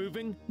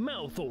 removing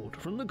Mao thought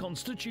from the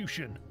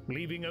constitution,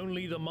 leaving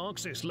only the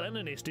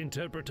Marxist-Leninist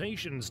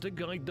interpretations to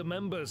guide the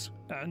members,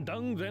 and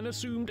Deng then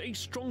assumed a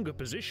stronger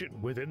position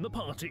within the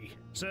party,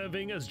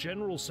 serving as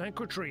General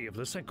Secretary of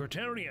the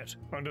Secretariat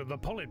under the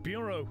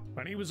Politburo,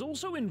 and he was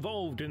also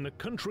involved in the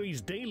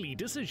country's daily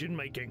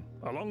decision-making,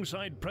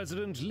 alongside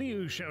President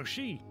Liu Xiaoping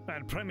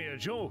and Premier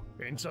Zhou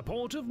in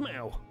support of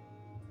Mao.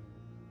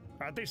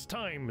 At this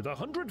time, the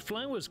 100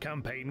 Flowers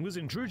campaign was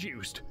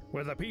introduced,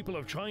 where the people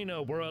of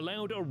China were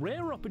allowed a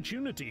rare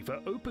opportunity for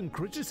open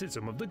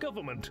criticism of the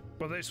government,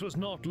 but this was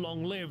not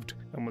long-lived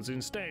and was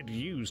instead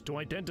used to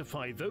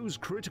identify those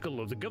critical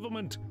of the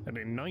government, and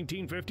in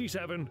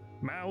 1957,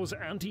 Mao's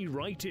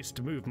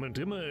anti-rightist movement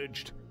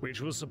emerged, which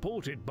was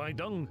supported by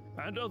Deng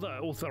and other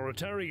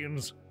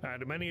authoritarians,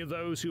 and many of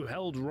those who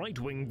held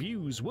right-wing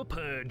views were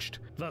purged,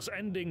 thus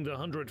ending the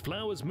 100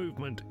 Flowers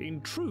movement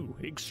in true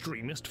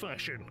extremist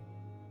fashion.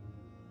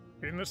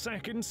 In the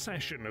second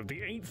session of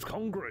the 8th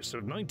Congress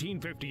of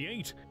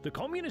 1958, the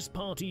Communist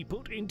Party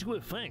put into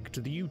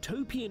effect the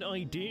utopian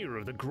idea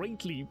of the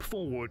Great Leap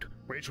Forward,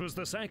 which was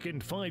the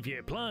second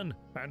 5-year plan,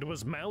 and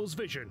was Mao's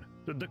vision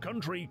that the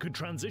country could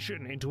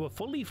transition into a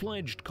fully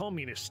fledged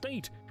communist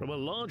state from a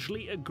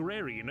largely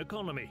agrarian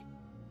economy.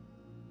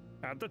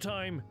 At the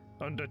time,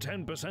 under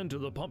 10%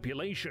 of the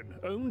population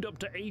owned up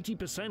to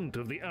 80%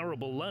 of the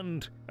arable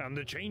land, and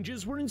the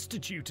changes were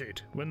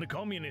instituted when the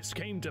communists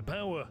came to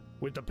power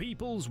with the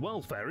people's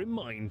welfare in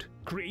mind,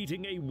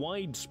 creating a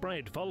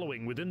widespread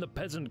following within the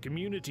peasant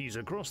communities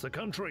across the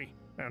country,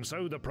 and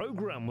so the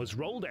program was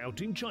rolled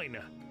out in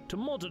China to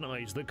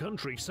modernize the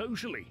country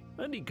socially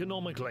and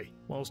economically,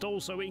 whilst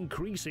also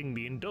increasing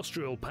the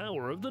industrial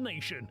power of the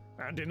nation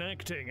and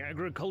enacting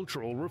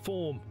agricultural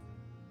reform.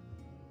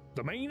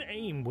 The main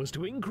aim was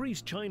to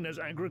increase China's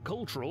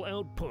agricultural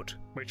output,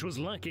 which was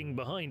lacking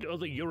behind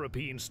other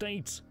European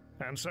states,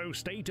 and so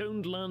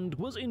state-owned land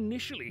was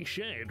initially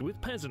shared with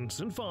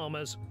peasants and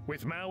farmers,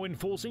 with Mao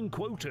enforcing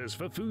quotas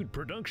for food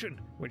production,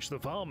 which the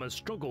farmers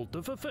struggled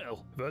to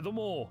fulfill.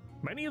 Furthermore,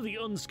 many of the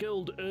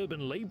unskilled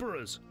urban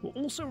laborers were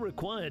also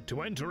required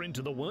to enter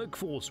into the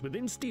workforce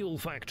within steel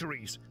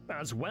factories,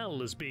 as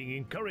well as being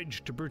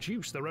encouraged to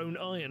produce their own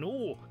iron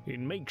ore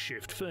in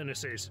makeshift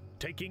furnaces,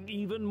 taking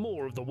even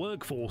more of the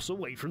workforce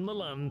away from the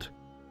land.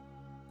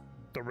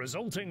 The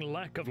resulting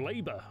lack of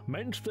labor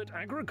meant that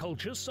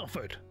agriculture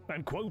suffered,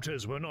 and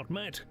quotas were not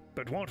met,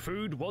 but what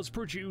food was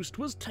produced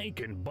was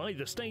taken by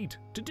the state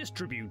to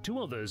distribute to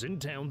others in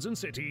towns and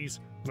cities.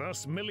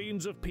 Thus,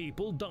 millions of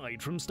people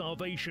died from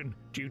starvation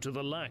due to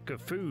the lack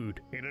of food,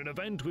 in an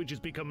event which has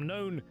become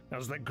known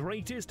as the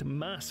greatest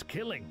mass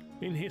killing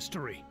in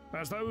history,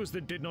 as those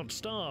that did not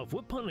starve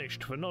were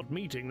punished for not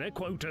meeting their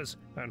quotas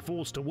and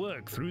forced to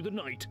work through the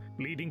night,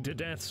 leading to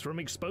deaths from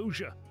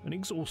exposure and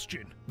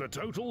exhaustion. The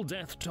total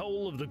death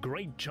toll of the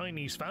Great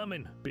Chinese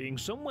Famine being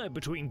somewhere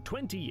between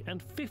 20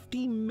 and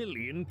 50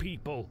 million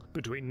people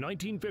between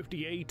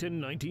 1958 and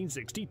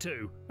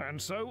 1962,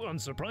 and so,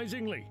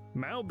 unsurprisingly,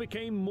 Mao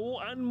became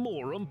more and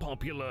more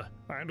unpopular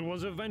and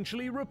was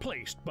eventually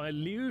replaced by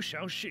Liu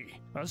Xiaoping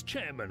as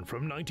chairman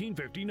from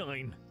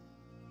 1959.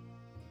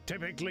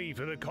 Typically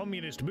for the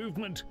communist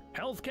movement,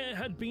 healthcare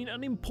had been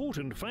an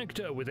important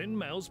factor within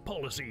Mao's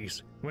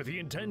policies, with the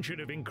intention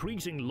of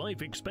increasing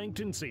life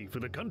expectancy for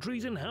the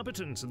country's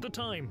inhabitants at the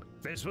time.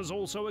 This was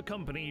also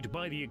accompanied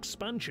by the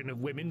expansion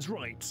of women's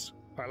rights,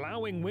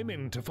 allowing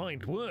women to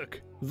find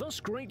work thus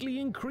greatly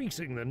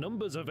increasing the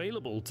numbers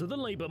available to the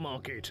labour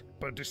market.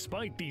 But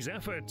despite these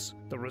efforts,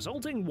 the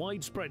resulting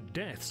widespread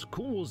deaths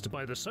caused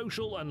by the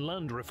social and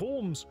land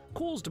reforms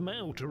caused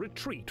Mao to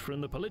retreat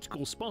from the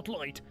political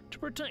spotlight to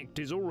protect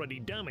his already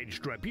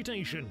damaged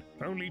reputation,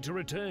 only to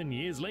return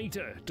years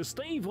later to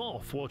stave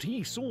off what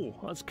he saw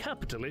as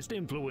capitalist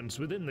influence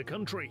within the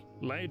country,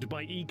 led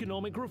by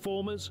economic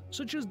reformers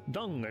such as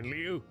Deng and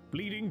Liu,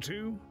 leading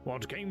to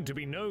what came to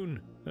be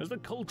known as the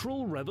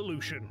Cultural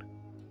Revolution.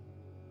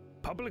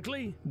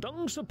 Publicly,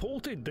 Deng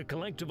supported the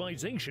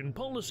collectivization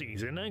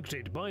policies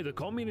enacted by the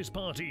Communist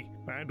Party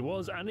and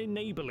was an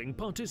enabling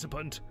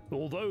participant,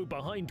 although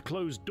behind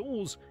closed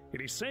doors,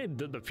 it is said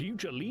that the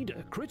future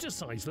leader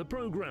criticized the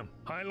program,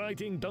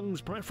 highlighting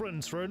Deng's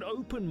preference for an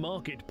open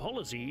market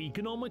policy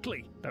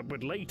economically that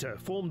would later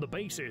form the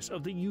basis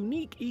of the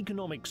unique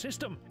economic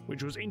system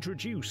which was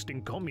introduced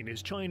in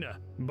Communist China.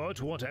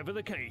 But whatever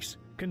the case,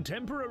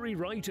 contemporary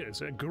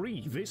writers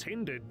agree this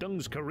hindered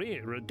Deng's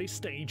career at this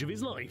stage of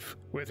his life,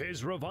 with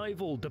his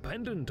revival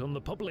dependent on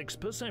the public's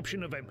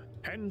perception of him.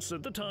 Hence,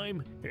 at the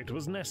time, it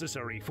was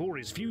necessary for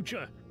his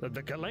future that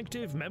the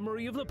collective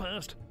memory of the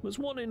past was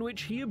one in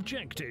which he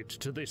objected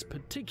to this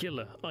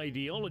particular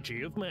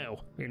ideology of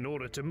Mao in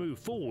order to move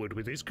forward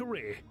with his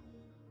career.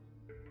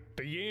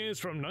 The years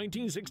from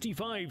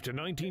 1965 to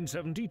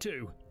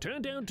 1972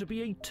 turned out to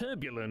be a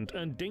turbulent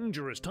and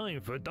dangerous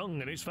time for Deng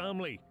and his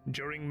family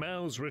during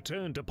Mao's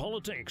return to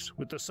politics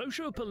with the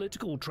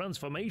socio-political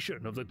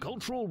transformation of the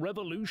Cultural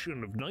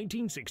Revolution of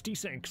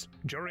 1966,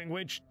 during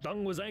which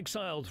Deng was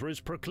exiled for his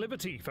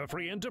proclivity for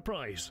free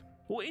enterprise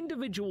or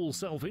individual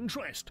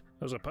self-interest,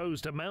 as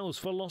opposed to Mao's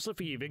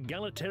philosophy of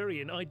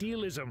egalitarian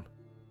idealism.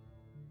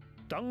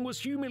 Deng was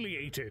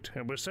humiliated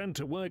and was sent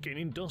to work in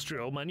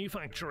industrial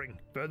manufacturing.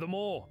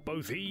 Furthermore,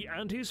 both he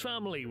and his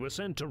family were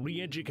sent to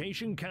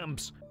re-education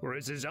camps,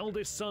 whereas his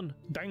eldest son,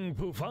 Deng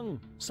Pufeng,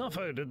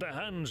 suffered at the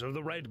hands of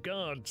the Red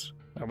Guards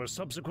and was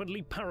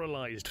subsequently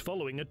paralyzed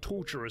following a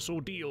torturous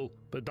ordeal.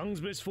 But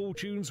Deng's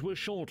misfortunes were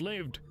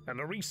short-lived, and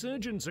a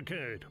resurgence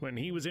occurred when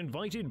he was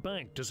invited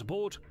back to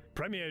support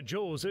Premier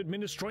Zhou's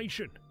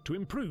administration to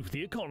improve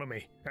the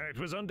economy. And it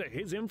was under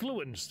his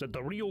influence that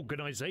the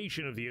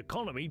reorganization of the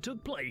economy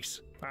took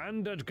place.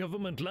 And at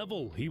government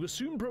level, he was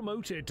soon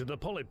promoted to the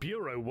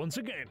Politburo once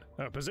again,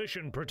 a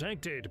position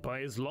protected by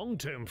his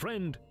long-term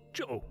friend,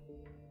 Zhou.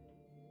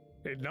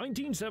 In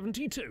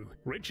 1972,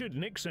 Richard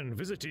Nixon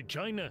visited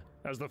China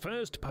as the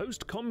first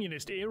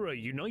post-communist era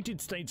United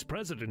States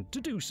president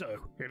to do so,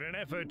 in an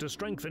effort to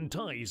strengthen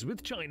ties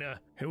with China,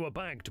 who were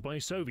backed by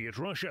Soviet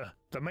Russia.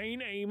 The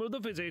main aim of the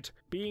visit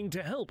being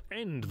to help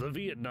end the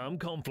Vietnam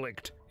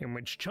conflict, in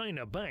which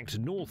China backed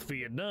North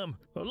Vietnam,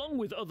 along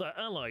with other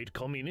allied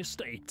communist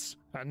states.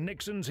 And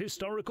Nixon's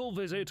historical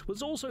visit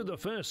was also the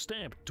first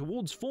step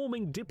towards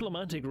forming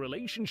diplomatic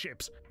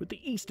relationships with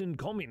the Eastern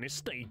Communist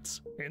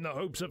states, in the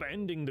hopes of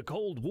ending the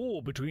Cold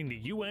War between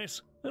the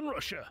US and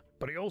Russia.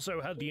 But he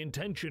also had the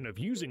intention of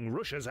using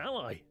Russia's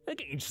ally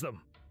against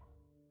them.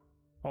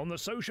 On the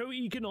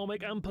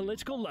socio-economic and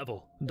political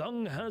level,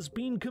 Deng has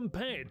been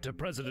compared to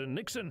President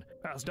Nixon,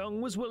 as Deng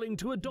was willing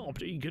to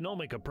adopt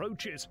economic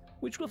approaches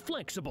which were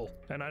flexible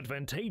and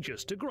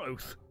advantageous to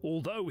growth,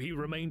 although he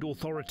remained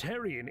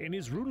authoritarian in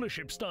his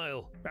rulership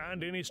style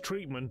and in his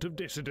treatment of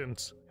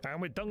dissidents.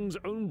 And with Deng's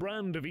own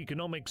brand of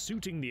economics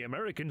suiting the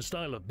American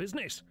style of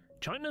business,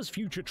 China's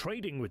future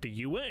trading with the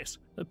US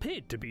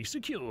appeared to be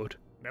secured.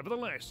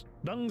 Nevertheless,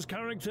 Deng's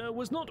character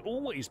was not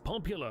always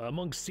popular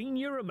among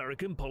senior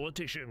American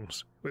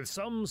politicians, with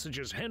some, such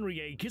as Henry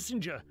A.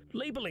 Kissinger,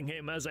 labeling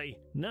him as a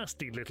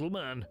nasty little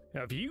man,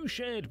 a view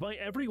shared by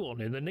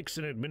everyone in the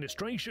Nixon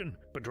administration,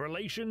 but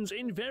relations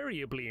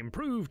invariably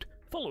improved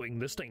following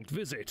the state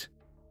visit.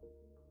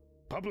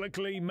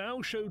 Publicly,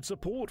 Mao showed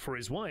support for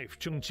his wife,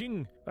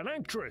 Chongqing, an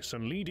actress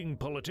and leading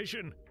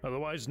politician,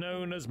 otherwise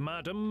known as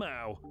Madame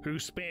Mao, who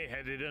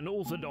spearheaded an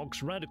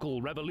orthodox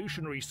radical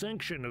revolutionary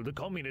section of the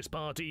Communist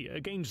Party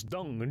against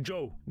Deng and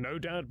Zhou, no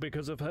doubt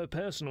because of her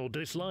personal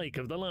dislike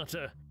of the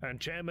latter,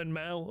 and Chairman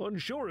Mao,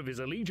 unsure of his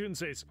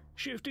allegiances,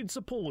 shifted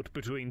support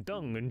between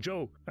Deng and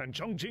Zhou and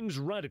Chongqing's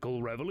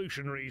radical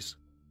revolutionaries.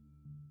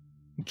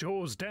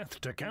 Zhou's death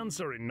to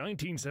cancer in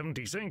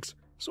 1976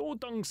 saw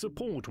Deng's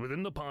support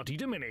within the party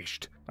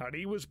diminished, and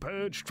he was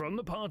purged from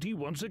the party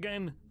once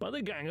again by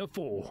the Gang of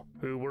Four,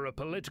 who were a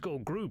political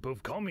group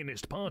of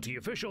Communist Party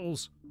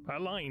officials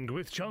aligned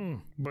with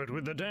Cheng. But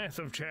with the death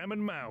of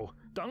Chairman Mao,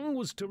 Deng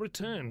was to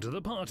return to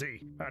the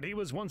party, and he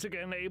was once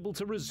again able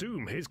to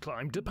resume his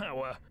climb to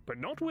power, but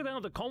not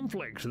without the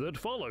conflict that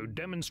followed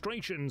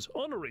demonstrations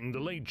honoring the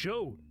late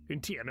Zhou in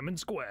Tiananmen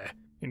Square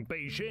in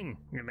Beijing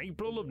in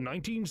April of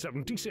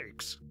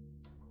 1976.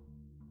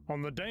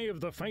 On the day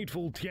of the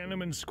fateful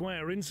Tiananmen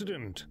Square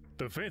incident,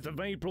 The 5th of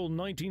April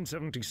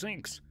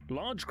 1976,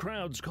 large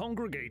crowds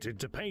congregated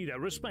to pay their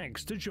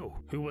respects to Zhou,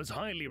 who was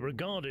highly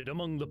regarded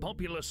among the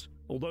populace,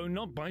 although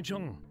not by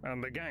Zheng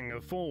and the Gang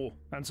of Four,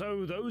 and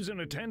so those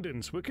in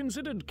attendance were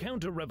considered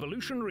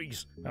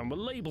counter-revolutionaries and were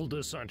labelled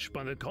as such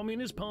by the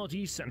Communist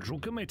Party's Central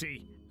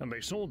Committee, and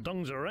they sought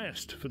Deng's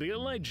arrest for the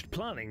alleged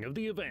planning of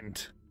the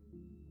event.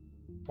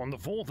 On the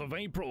 4th of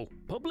April,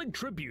 public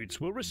tributes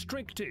were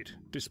restricted,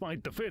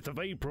 despite the 5th of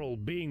April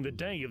being the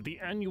day of the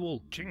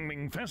annual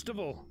Qingming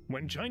Festival,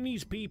 when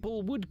Chinese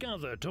people would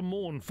gather to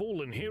mourn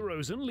fallen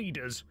heroes and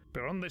leaders.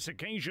 But on this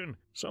occasion,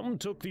 some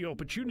took the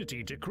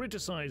opportunity to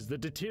criticize the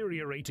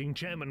deteriorating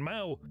Chairman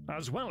Mao,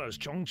 as well as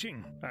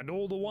Chongqing, and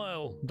all the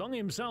while, Deng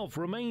himself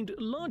remained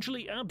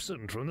largely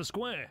absent from the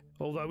square,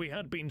 although he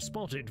had been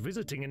spotted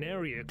visiting an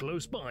area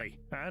close by,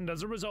 and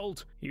as a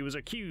result, he was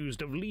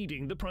accused of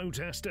leading the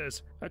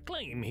protesters, a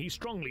claim he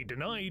strongly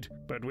denied,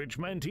 but which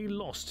meant he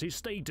lost his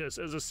status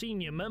as a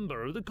senior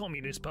member of the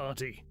Communist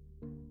Party.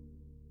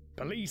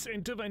 Police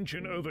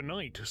intervention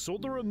overnight saw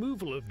the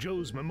removal of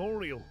Zhou's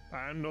memorial,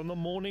 and on the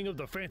morning of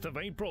the 5th of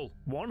April,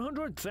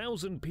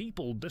 100,000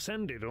 people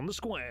descended on the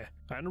square,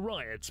 and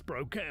riots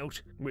broke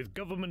out, with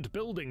government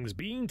buildings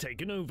being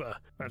taken over,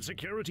 and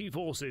security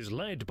forces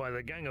led by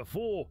the Gang of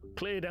Four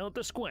cleared out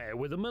the square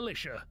with a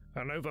militia,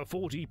 and over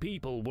 40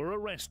 people were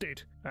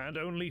arrested, and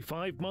only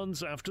 5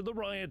 months after the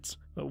riots,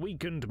 a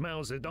weakened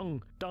Mao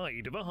Zedong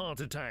died of a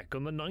heart attack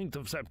on the 9th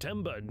of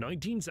September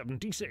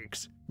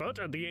 1976. But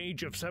at the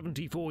age of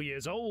 74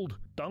 years old,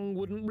 Deng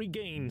wouldn't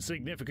regain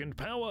significant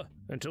power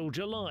until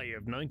July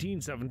of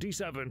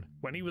 1977,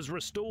 when he was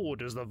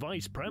restored as the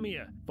Vice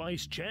Premier,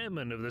 Vice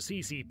Chairman of the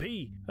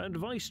CCP, and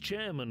Vice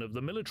Chairman of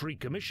the Military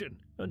Commission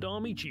and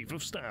Army Chief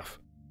of Staff.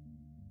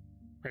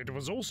 It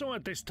was also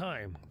at this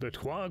time that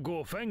Hua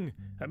Guofeng,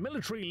 a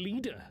military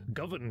leader,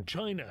 governed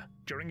China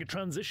during a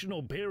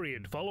transitional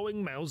period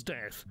following Mao's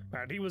death,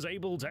 and he was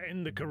able to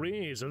end the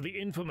careers of the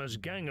infamous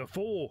Gang of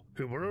Four,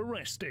 who were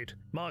arrested,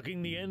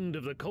 marking the end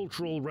of the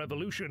Cultural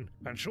Revolution,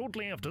 and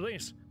shortly after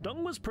this,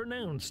 Deng was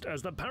pronounced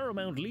as the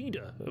paramount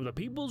leader of the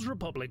People's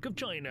Republic of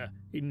China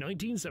in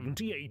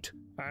 1978,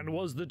 and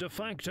was the de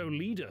facto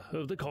leader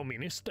of the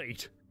communist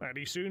state, and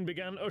he soon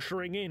began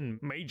ushering in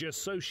major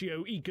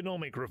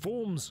socio-economic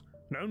reforms,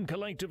 known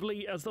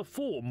collectively as the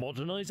Four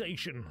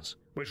Modernizations,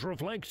 which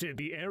reflected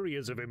the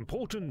areas of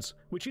importance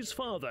which his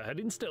father had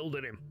instilled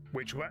in him,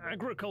 which were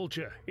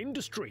agriculture,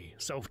 industry,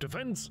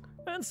 self-defense,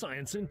 and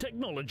science and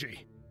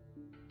technology.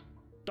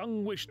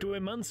 Deng wished to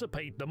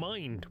emancipate the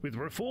mind with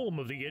reform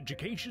of the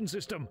education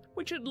system,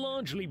 which had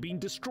largely been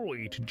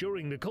destroyed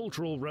during the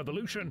Cultural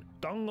Revolution.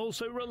 Deng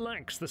also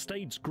relaxed the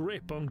state's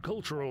grip on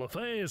cultural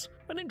affairs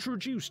and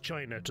introduced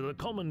China to the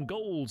common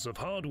goals of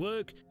hard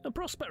work and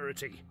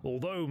prosperity,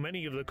 although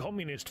many of the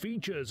communist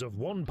features of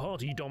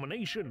one-party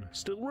domination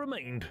still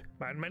remained,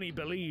 and many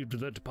believed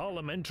that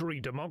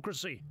parliamentary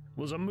democracy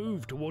was a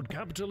move toward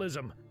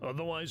capitalism,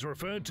 otherwise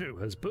referred to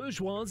as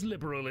bourgeois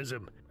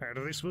liberalism,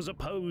 and this was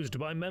opposed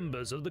by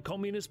members of the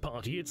Communist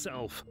Party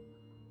itself.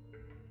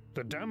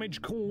 The damage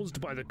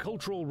caused by the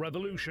Cultural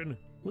Revolution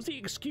was the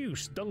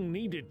excuse Deng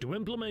needed to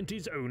implement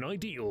his own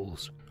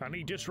ideals, and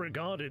he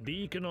disregarded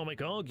the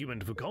economic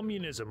argument for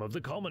communism of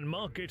the common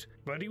market,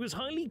 but he was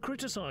highly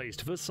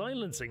criticized for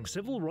silencing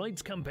civil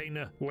rights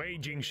campaigner Wei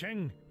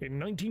Jingsheng in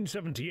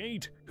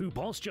 1978, who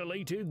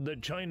postulated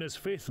that China's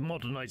fifth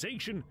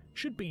modernization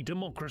should be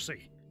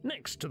democracy,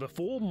 next to the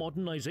four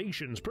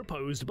modernizations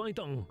proposed by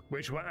Deng,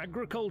 which were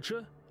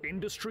agriculture,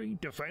 industry,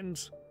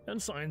 defense,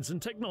 and science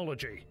and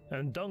technology,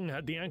 and Deng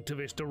had the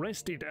activist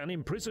arrested and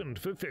imprisoned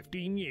for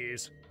 15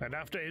 years, and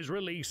after his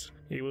release,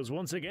 he was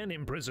once again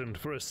imprisoned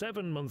for a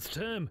 7-month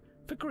term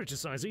for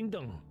criticizing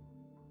Deng.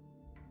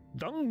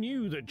 Deng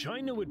knew that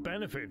China would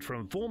benefit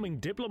from forming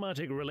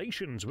diplomatic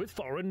relations with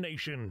foreign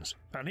nations,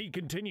 and he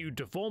continued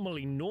to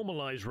formally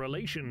normalize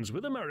relations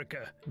with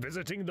America,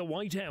 visiting the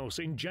White House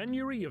in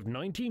January of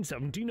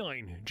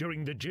 1979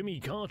 during the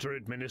Jimmy Carter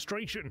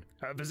administration,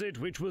 a visit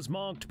which was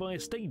marked by a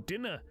state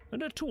dinner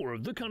and a tour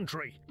of the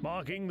country,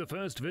 marking the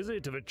first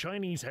visit of a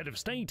Chinese head of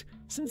state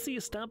since the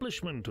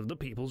establishment of the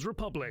People's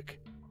Republic.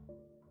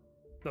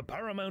 The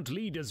paramount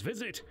leader's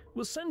visit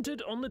was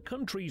centered on the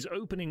country's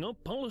opening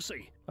up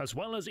policy, as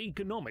well as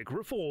economic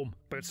reform,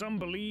 but some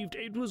believed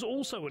it was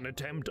also an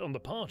attempt on the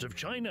part of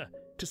China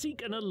to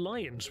seek an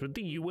alliance with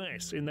the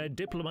US in their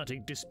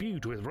diplomatic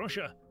dispute with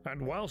Russia,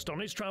 and whilst on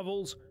his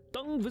travels,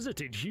 Deng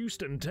visited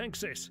Houston,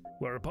 Texas,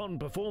 where upon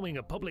performing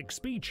a public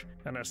speech,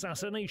 an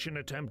assassination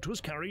attempt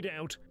was carried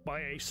out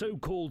by a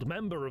so-called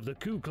member of the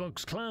Ku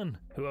Klux Klan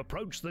who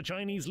approached the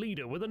Chinese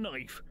leader with a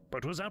knife,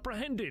 but was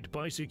apprehended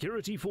by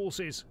security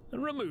forces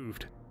and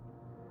removed.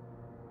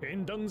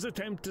 In Deng's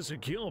attempt to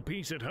secure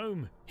peace at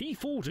home, he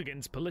fought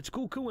against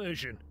political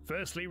coercion,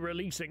 firstly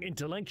releasing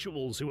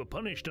intellectuals who were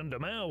punished under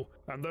Mao,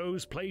 and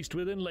those placed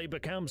within labor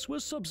camps were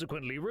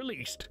subsequently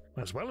released.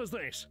 As well as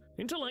this,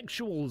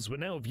 intellectuals were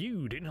now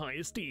viewed in high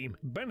esteem,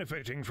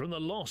 benefiting from the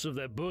loss of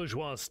their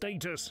bourgeois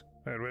status,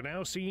 and were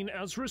now seen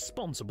as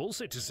responsible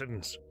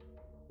citizens.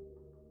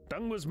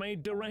 Deng was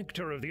made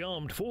director of the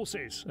armed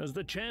forces as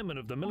the chairman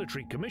of the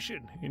military commission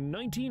in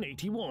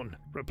 1981,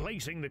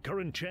 replacing the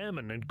current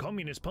chairman and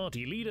Communist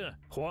Party leader,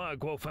 Hua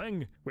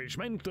Guofeng, which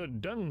meant that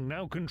Deng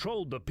now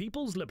controlled the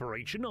People's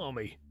Liberation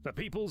Army, the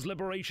People's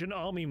Liberation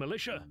Army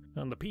Militia,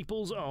 and the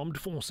People's Armed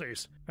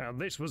Forces,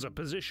 and this was a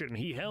position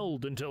he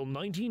held until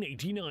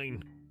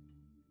 1989.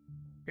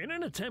 In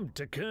an attempt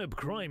to curb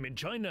crime in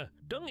China,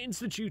 Deng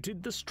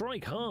instituted the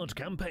Strike Hard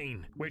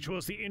campaign, which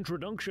was the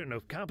introduction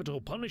of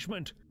capital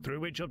punishment, through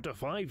which up to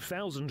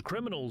 5,000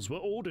 criminals were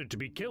ordered to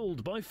be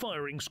killed by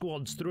firing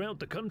squads throughout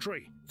the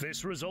country.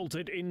 This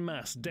resulted in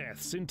mass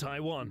deaths in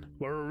Taiwan,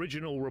 where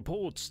original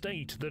reports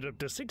state that up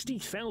to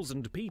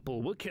 60,000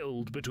 people were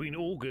killed between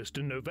August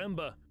and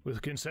November,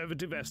 with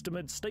conservative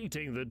estimates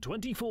stating that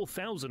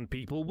 24,000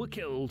 people were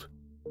killed.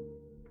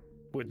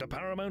 With the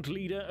paramount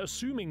leader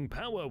assuming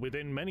power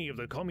within many of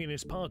the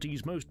Communist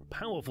Party's most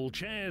powerful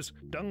chairs,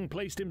 Deng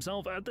placed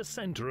himself at the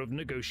center of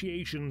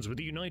negotiations with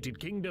the United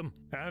Kingdom,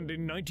 and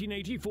in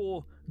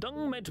 1984,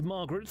 Deng met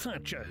Margaret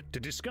Thatcher to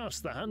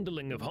discuss the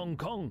handling of Hong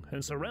Kong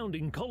and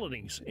surrounding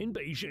colonies in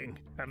Beijing,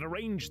 and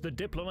arranged the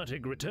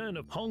diplomatic return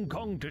of Hong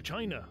Kong to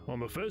China on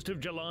the 1st of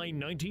July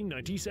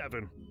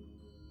 1997.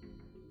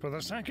 For the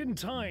second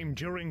time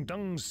during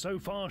Deng's so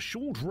far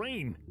short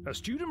reign, a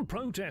student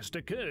protest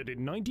occurred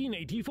in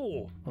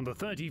 1984 on the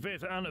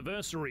 35th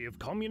anniversary of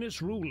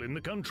communist rule in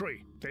the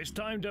country, this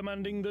time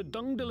demanding that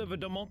Deng deliver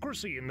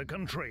democracy in the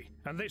country,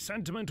 and this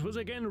sentiment was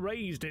again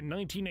raised in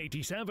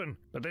 1987,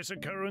 but this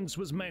occurrence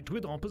was met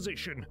with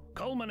opposition,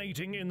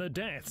 culminating in the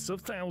deaths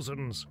of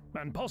thousands,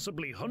 and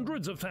possibly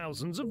hundreds of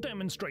thousands of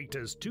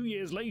demonstrators 2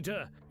 years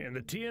later in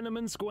the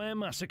Tiananmen Square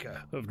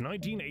massacre of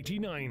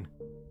 1989.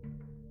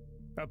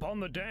 Upon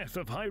the death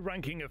of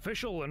high-ranking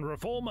official and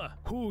reformer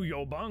Hu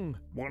Yaobang,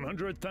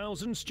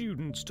 100,000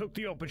 students took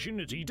the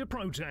opportunity to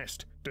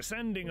protest,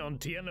 descending on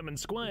Tiananmen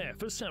Square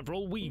for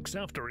several weeks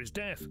after his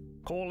death,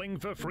 calling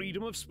for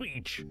freedom of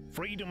speech,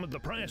 freedom of the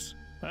press,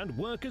 and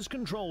workers'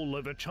 control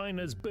over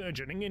China's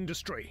burgeoning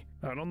industry.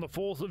 And on the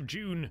 4th of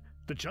June,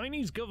 the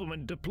Chinese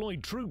government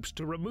deployed troops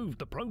to remove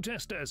the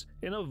protesters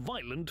in a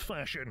violent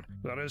fashion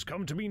that has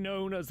come to be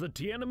known as the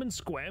Tiananmen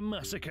Square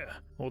Massacre,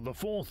 or the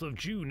 4th of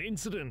June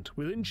incident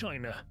within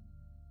China.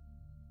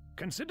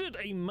 Considered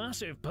a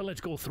massive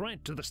political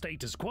threat to the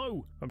status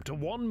quo, up to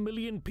 1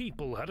 million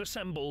people had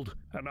assembled,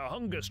 and a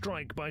hunger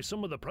strike by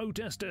some of the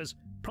protesters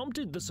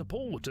prompted the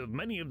support of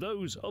many of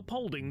those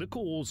upholding the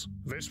cause.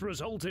 This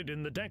resulted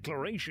in the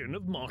declaration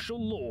of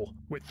martial law,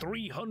 with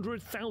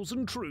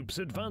 300,000 troops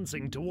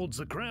advancing towards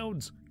the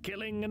crowds,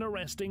 killing and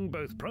arresting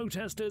both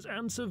protesters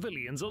and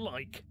civilians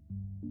alike.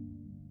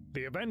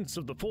 The events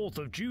of the 4th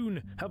of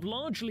June have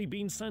largely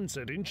been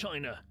censored in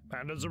China,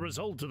 and as a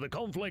result of the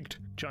conflict,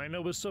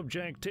 China was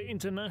subject to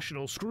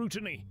international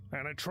scrutiny,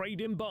 and a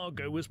trade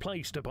embargo was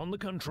placed upon the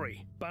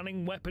country,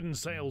 banning weapons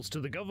sales to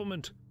the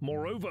government.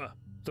 Moreover,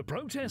 the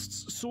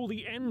protests saw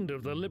the end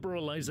of the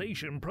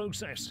liberalization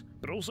process,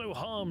 but also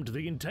harmed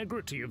the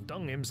integrity of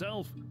Deng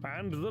himself,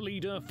 and the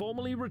leader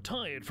formally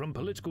retired from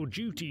political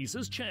duties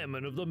as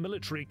chairman of the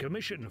military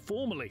commission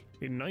formally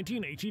in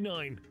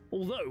 1989,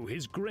 although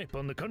his grip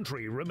on the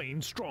country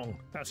remained strong,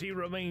 as he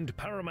remained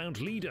paramount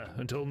leader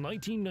until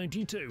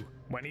 1992,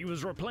 when he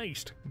was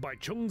replaced by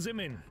Chung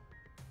Zemin.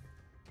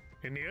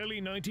 In the early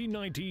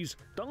 1990s,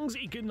 Deng's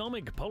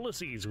economic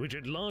policies, which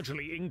had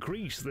largely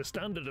increased the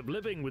standard of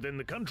living within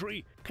the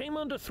country, came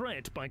under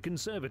threat by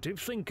conservative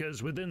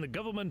thinkers within the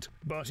government,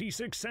 but he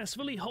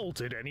successfully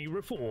halted any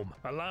reform,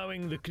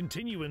 allowing the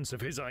continuance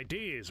of his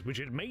ideas, which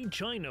had made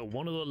China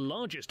one of the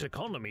largest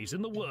economies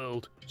in the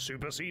world,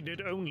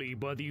 superseded only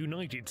by the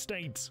United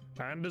States.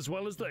 And as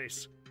well as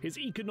this, his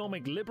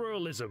economic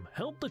liberalism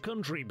helped the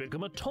country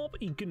become a top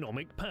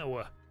economic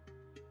power.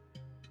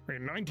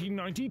 In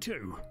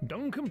 1992,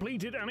 Deng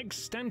completed an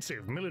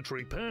extensive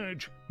military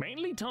purge,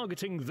 mainly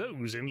targeting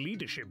those in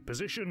leadership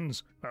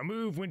positions, a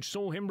move which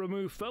saw him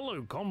remove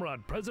fellow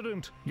comrade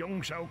president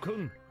Yang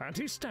Xiaoping and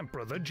his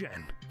stepbrother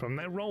Zhen from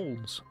their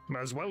roles,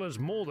 as well as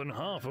more than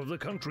half of the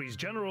country's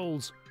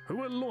generals who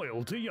were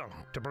loyal to Yang,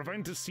 to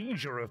prevent a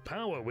seizure of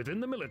power within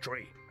the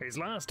military. His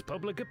last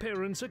public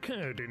appearance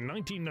occurred in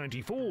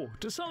 1994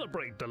 to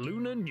celebrate the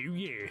Lunar New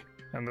Year,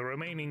 and the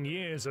remaining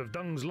years of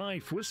Deng's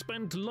life were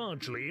spent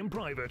largely in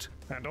private,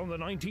 and on the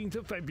 19th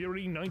of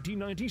February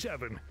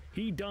 1997,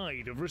 he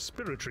died of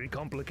respiratory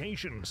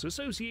complications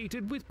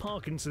associated with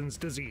Parkinson's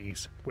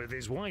disease, with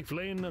his wife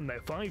Lynn and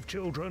their 5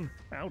 children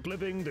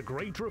outliving the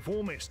great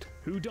reformist,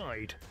 who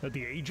died at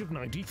the age of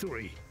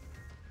 93.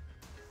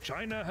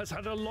 China has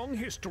had a long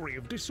history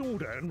of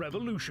disorder and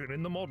revolution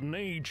in the modern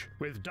age,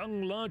 with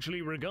Deng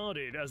largely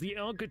regarded as the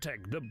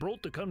architect that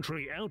brought the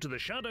country out of the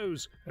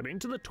shadows and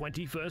into the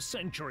 21st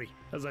century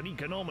as an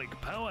economic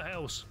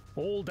powerhouse,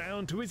 all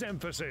down to his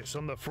emphasis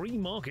on the free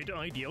market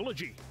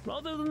ideology,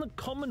 rather than the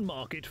common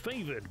market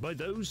favoured by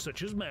those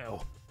such as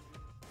Mao.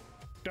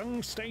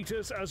 Deng's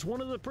status as one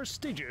of the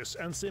prestigious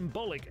and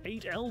symbolic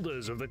 8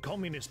 elders of the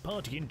Communist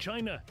Party in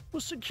China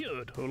was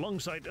secured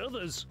alongside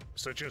others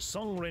such as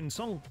Song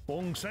Rensong,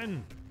 Hong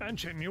Sen, and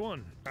Chen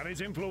Yuan, and his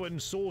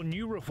influence saw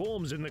new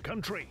reforms in the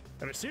country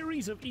and a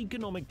series of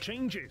economic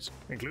changes,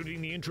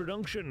 including the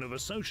introduction of a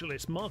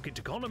socialist market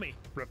economy,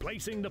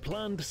 replacing the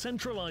planned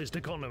centralized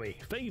economy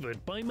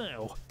favored by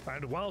Mao.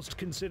 And whilst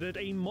considered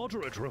a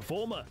moderate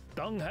reformer,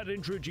 Deng had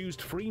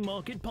introduced free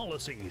market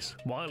policies,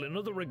 while in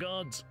other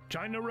regards,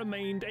 China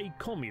remained a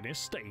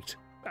communist state.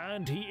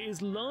 And he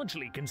is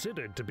largely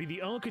considered to be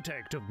the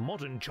architect of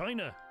modern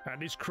China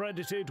and is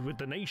credited with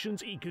the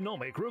nation's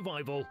economic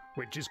revival,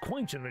 which is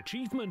quite an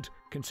achievement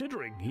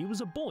considering he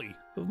was a boy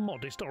of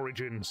modest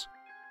origins.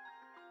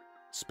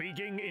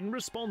 Speaking in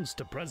response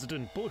to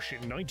President Bush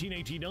in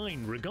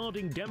 1989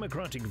 regarding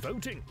democratic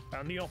voting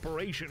and the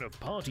operation of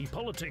party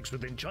politics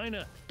within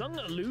China,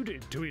 Deng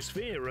alluded to his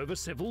fear of a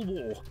civil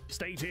war,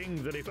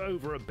 stating that if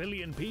over 1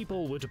 billion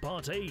people were to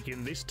partake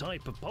in this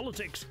type of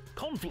politics,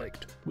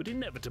 conflict would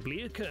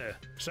inevitably occur.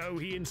 So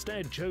he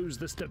instead chose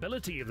the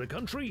stability of the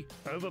country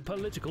over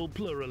political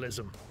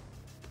pluralism.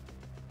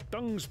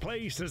 Deng's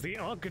place as the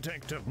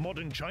architect of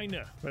modern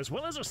China, as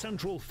well as a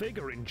central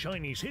figure in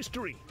Chinese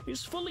history,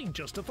 is fully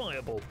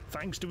justifiable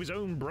thanks to his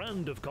own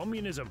brand of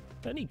communism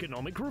and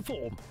economic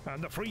reform,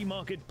 and the free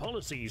market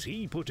policies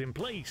he put in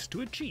place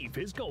to achieve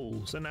his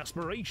goals and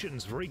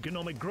aspirations for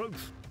economic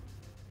growth.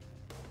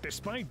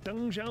 Despite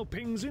Deng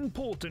Xiaoping's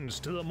importance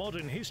to the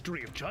modern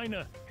history of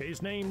China,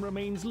 his name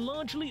remains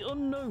largely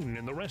unknown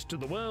in the rest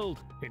of the world.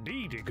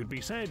 Indeed, it could be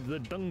said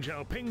that Deng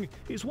Xiaoping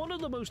is one of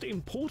the most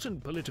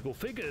important political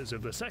figures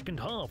of the second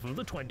half of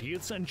the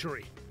 20th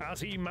century,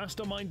 as he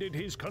masterminded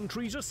his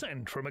country's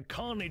ascent from a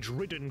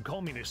carnage-ridden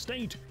communist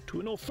state to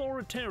an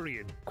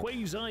authoritarian,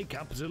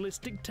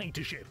 quasi-capitalist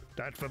dictatorship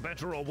that, for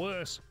better or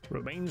worse,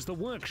 remains the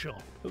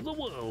workshop of the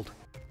world.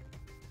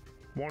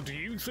 What do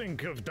you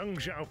think of Deng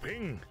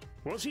Xiaoping?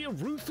 Was he a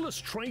ruthless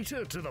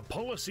traitor to the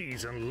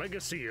policies and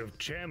legacy of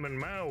Chairman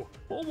Mao,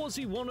 or was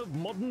he one of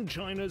modern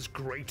China's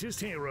greatest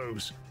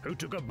heroes, who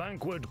took a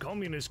backward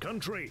communist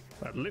country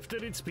that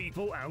lifted its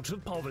people out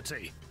of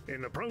poverty,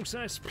 in the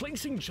process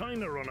placing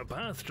China on a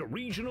path to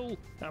regional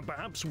and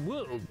perhaps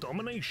world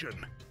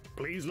domination?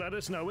 Please let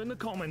us know in the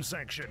comments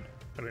section,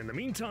 and in the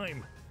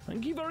meantime,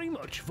 thank you very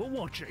much for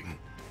watching.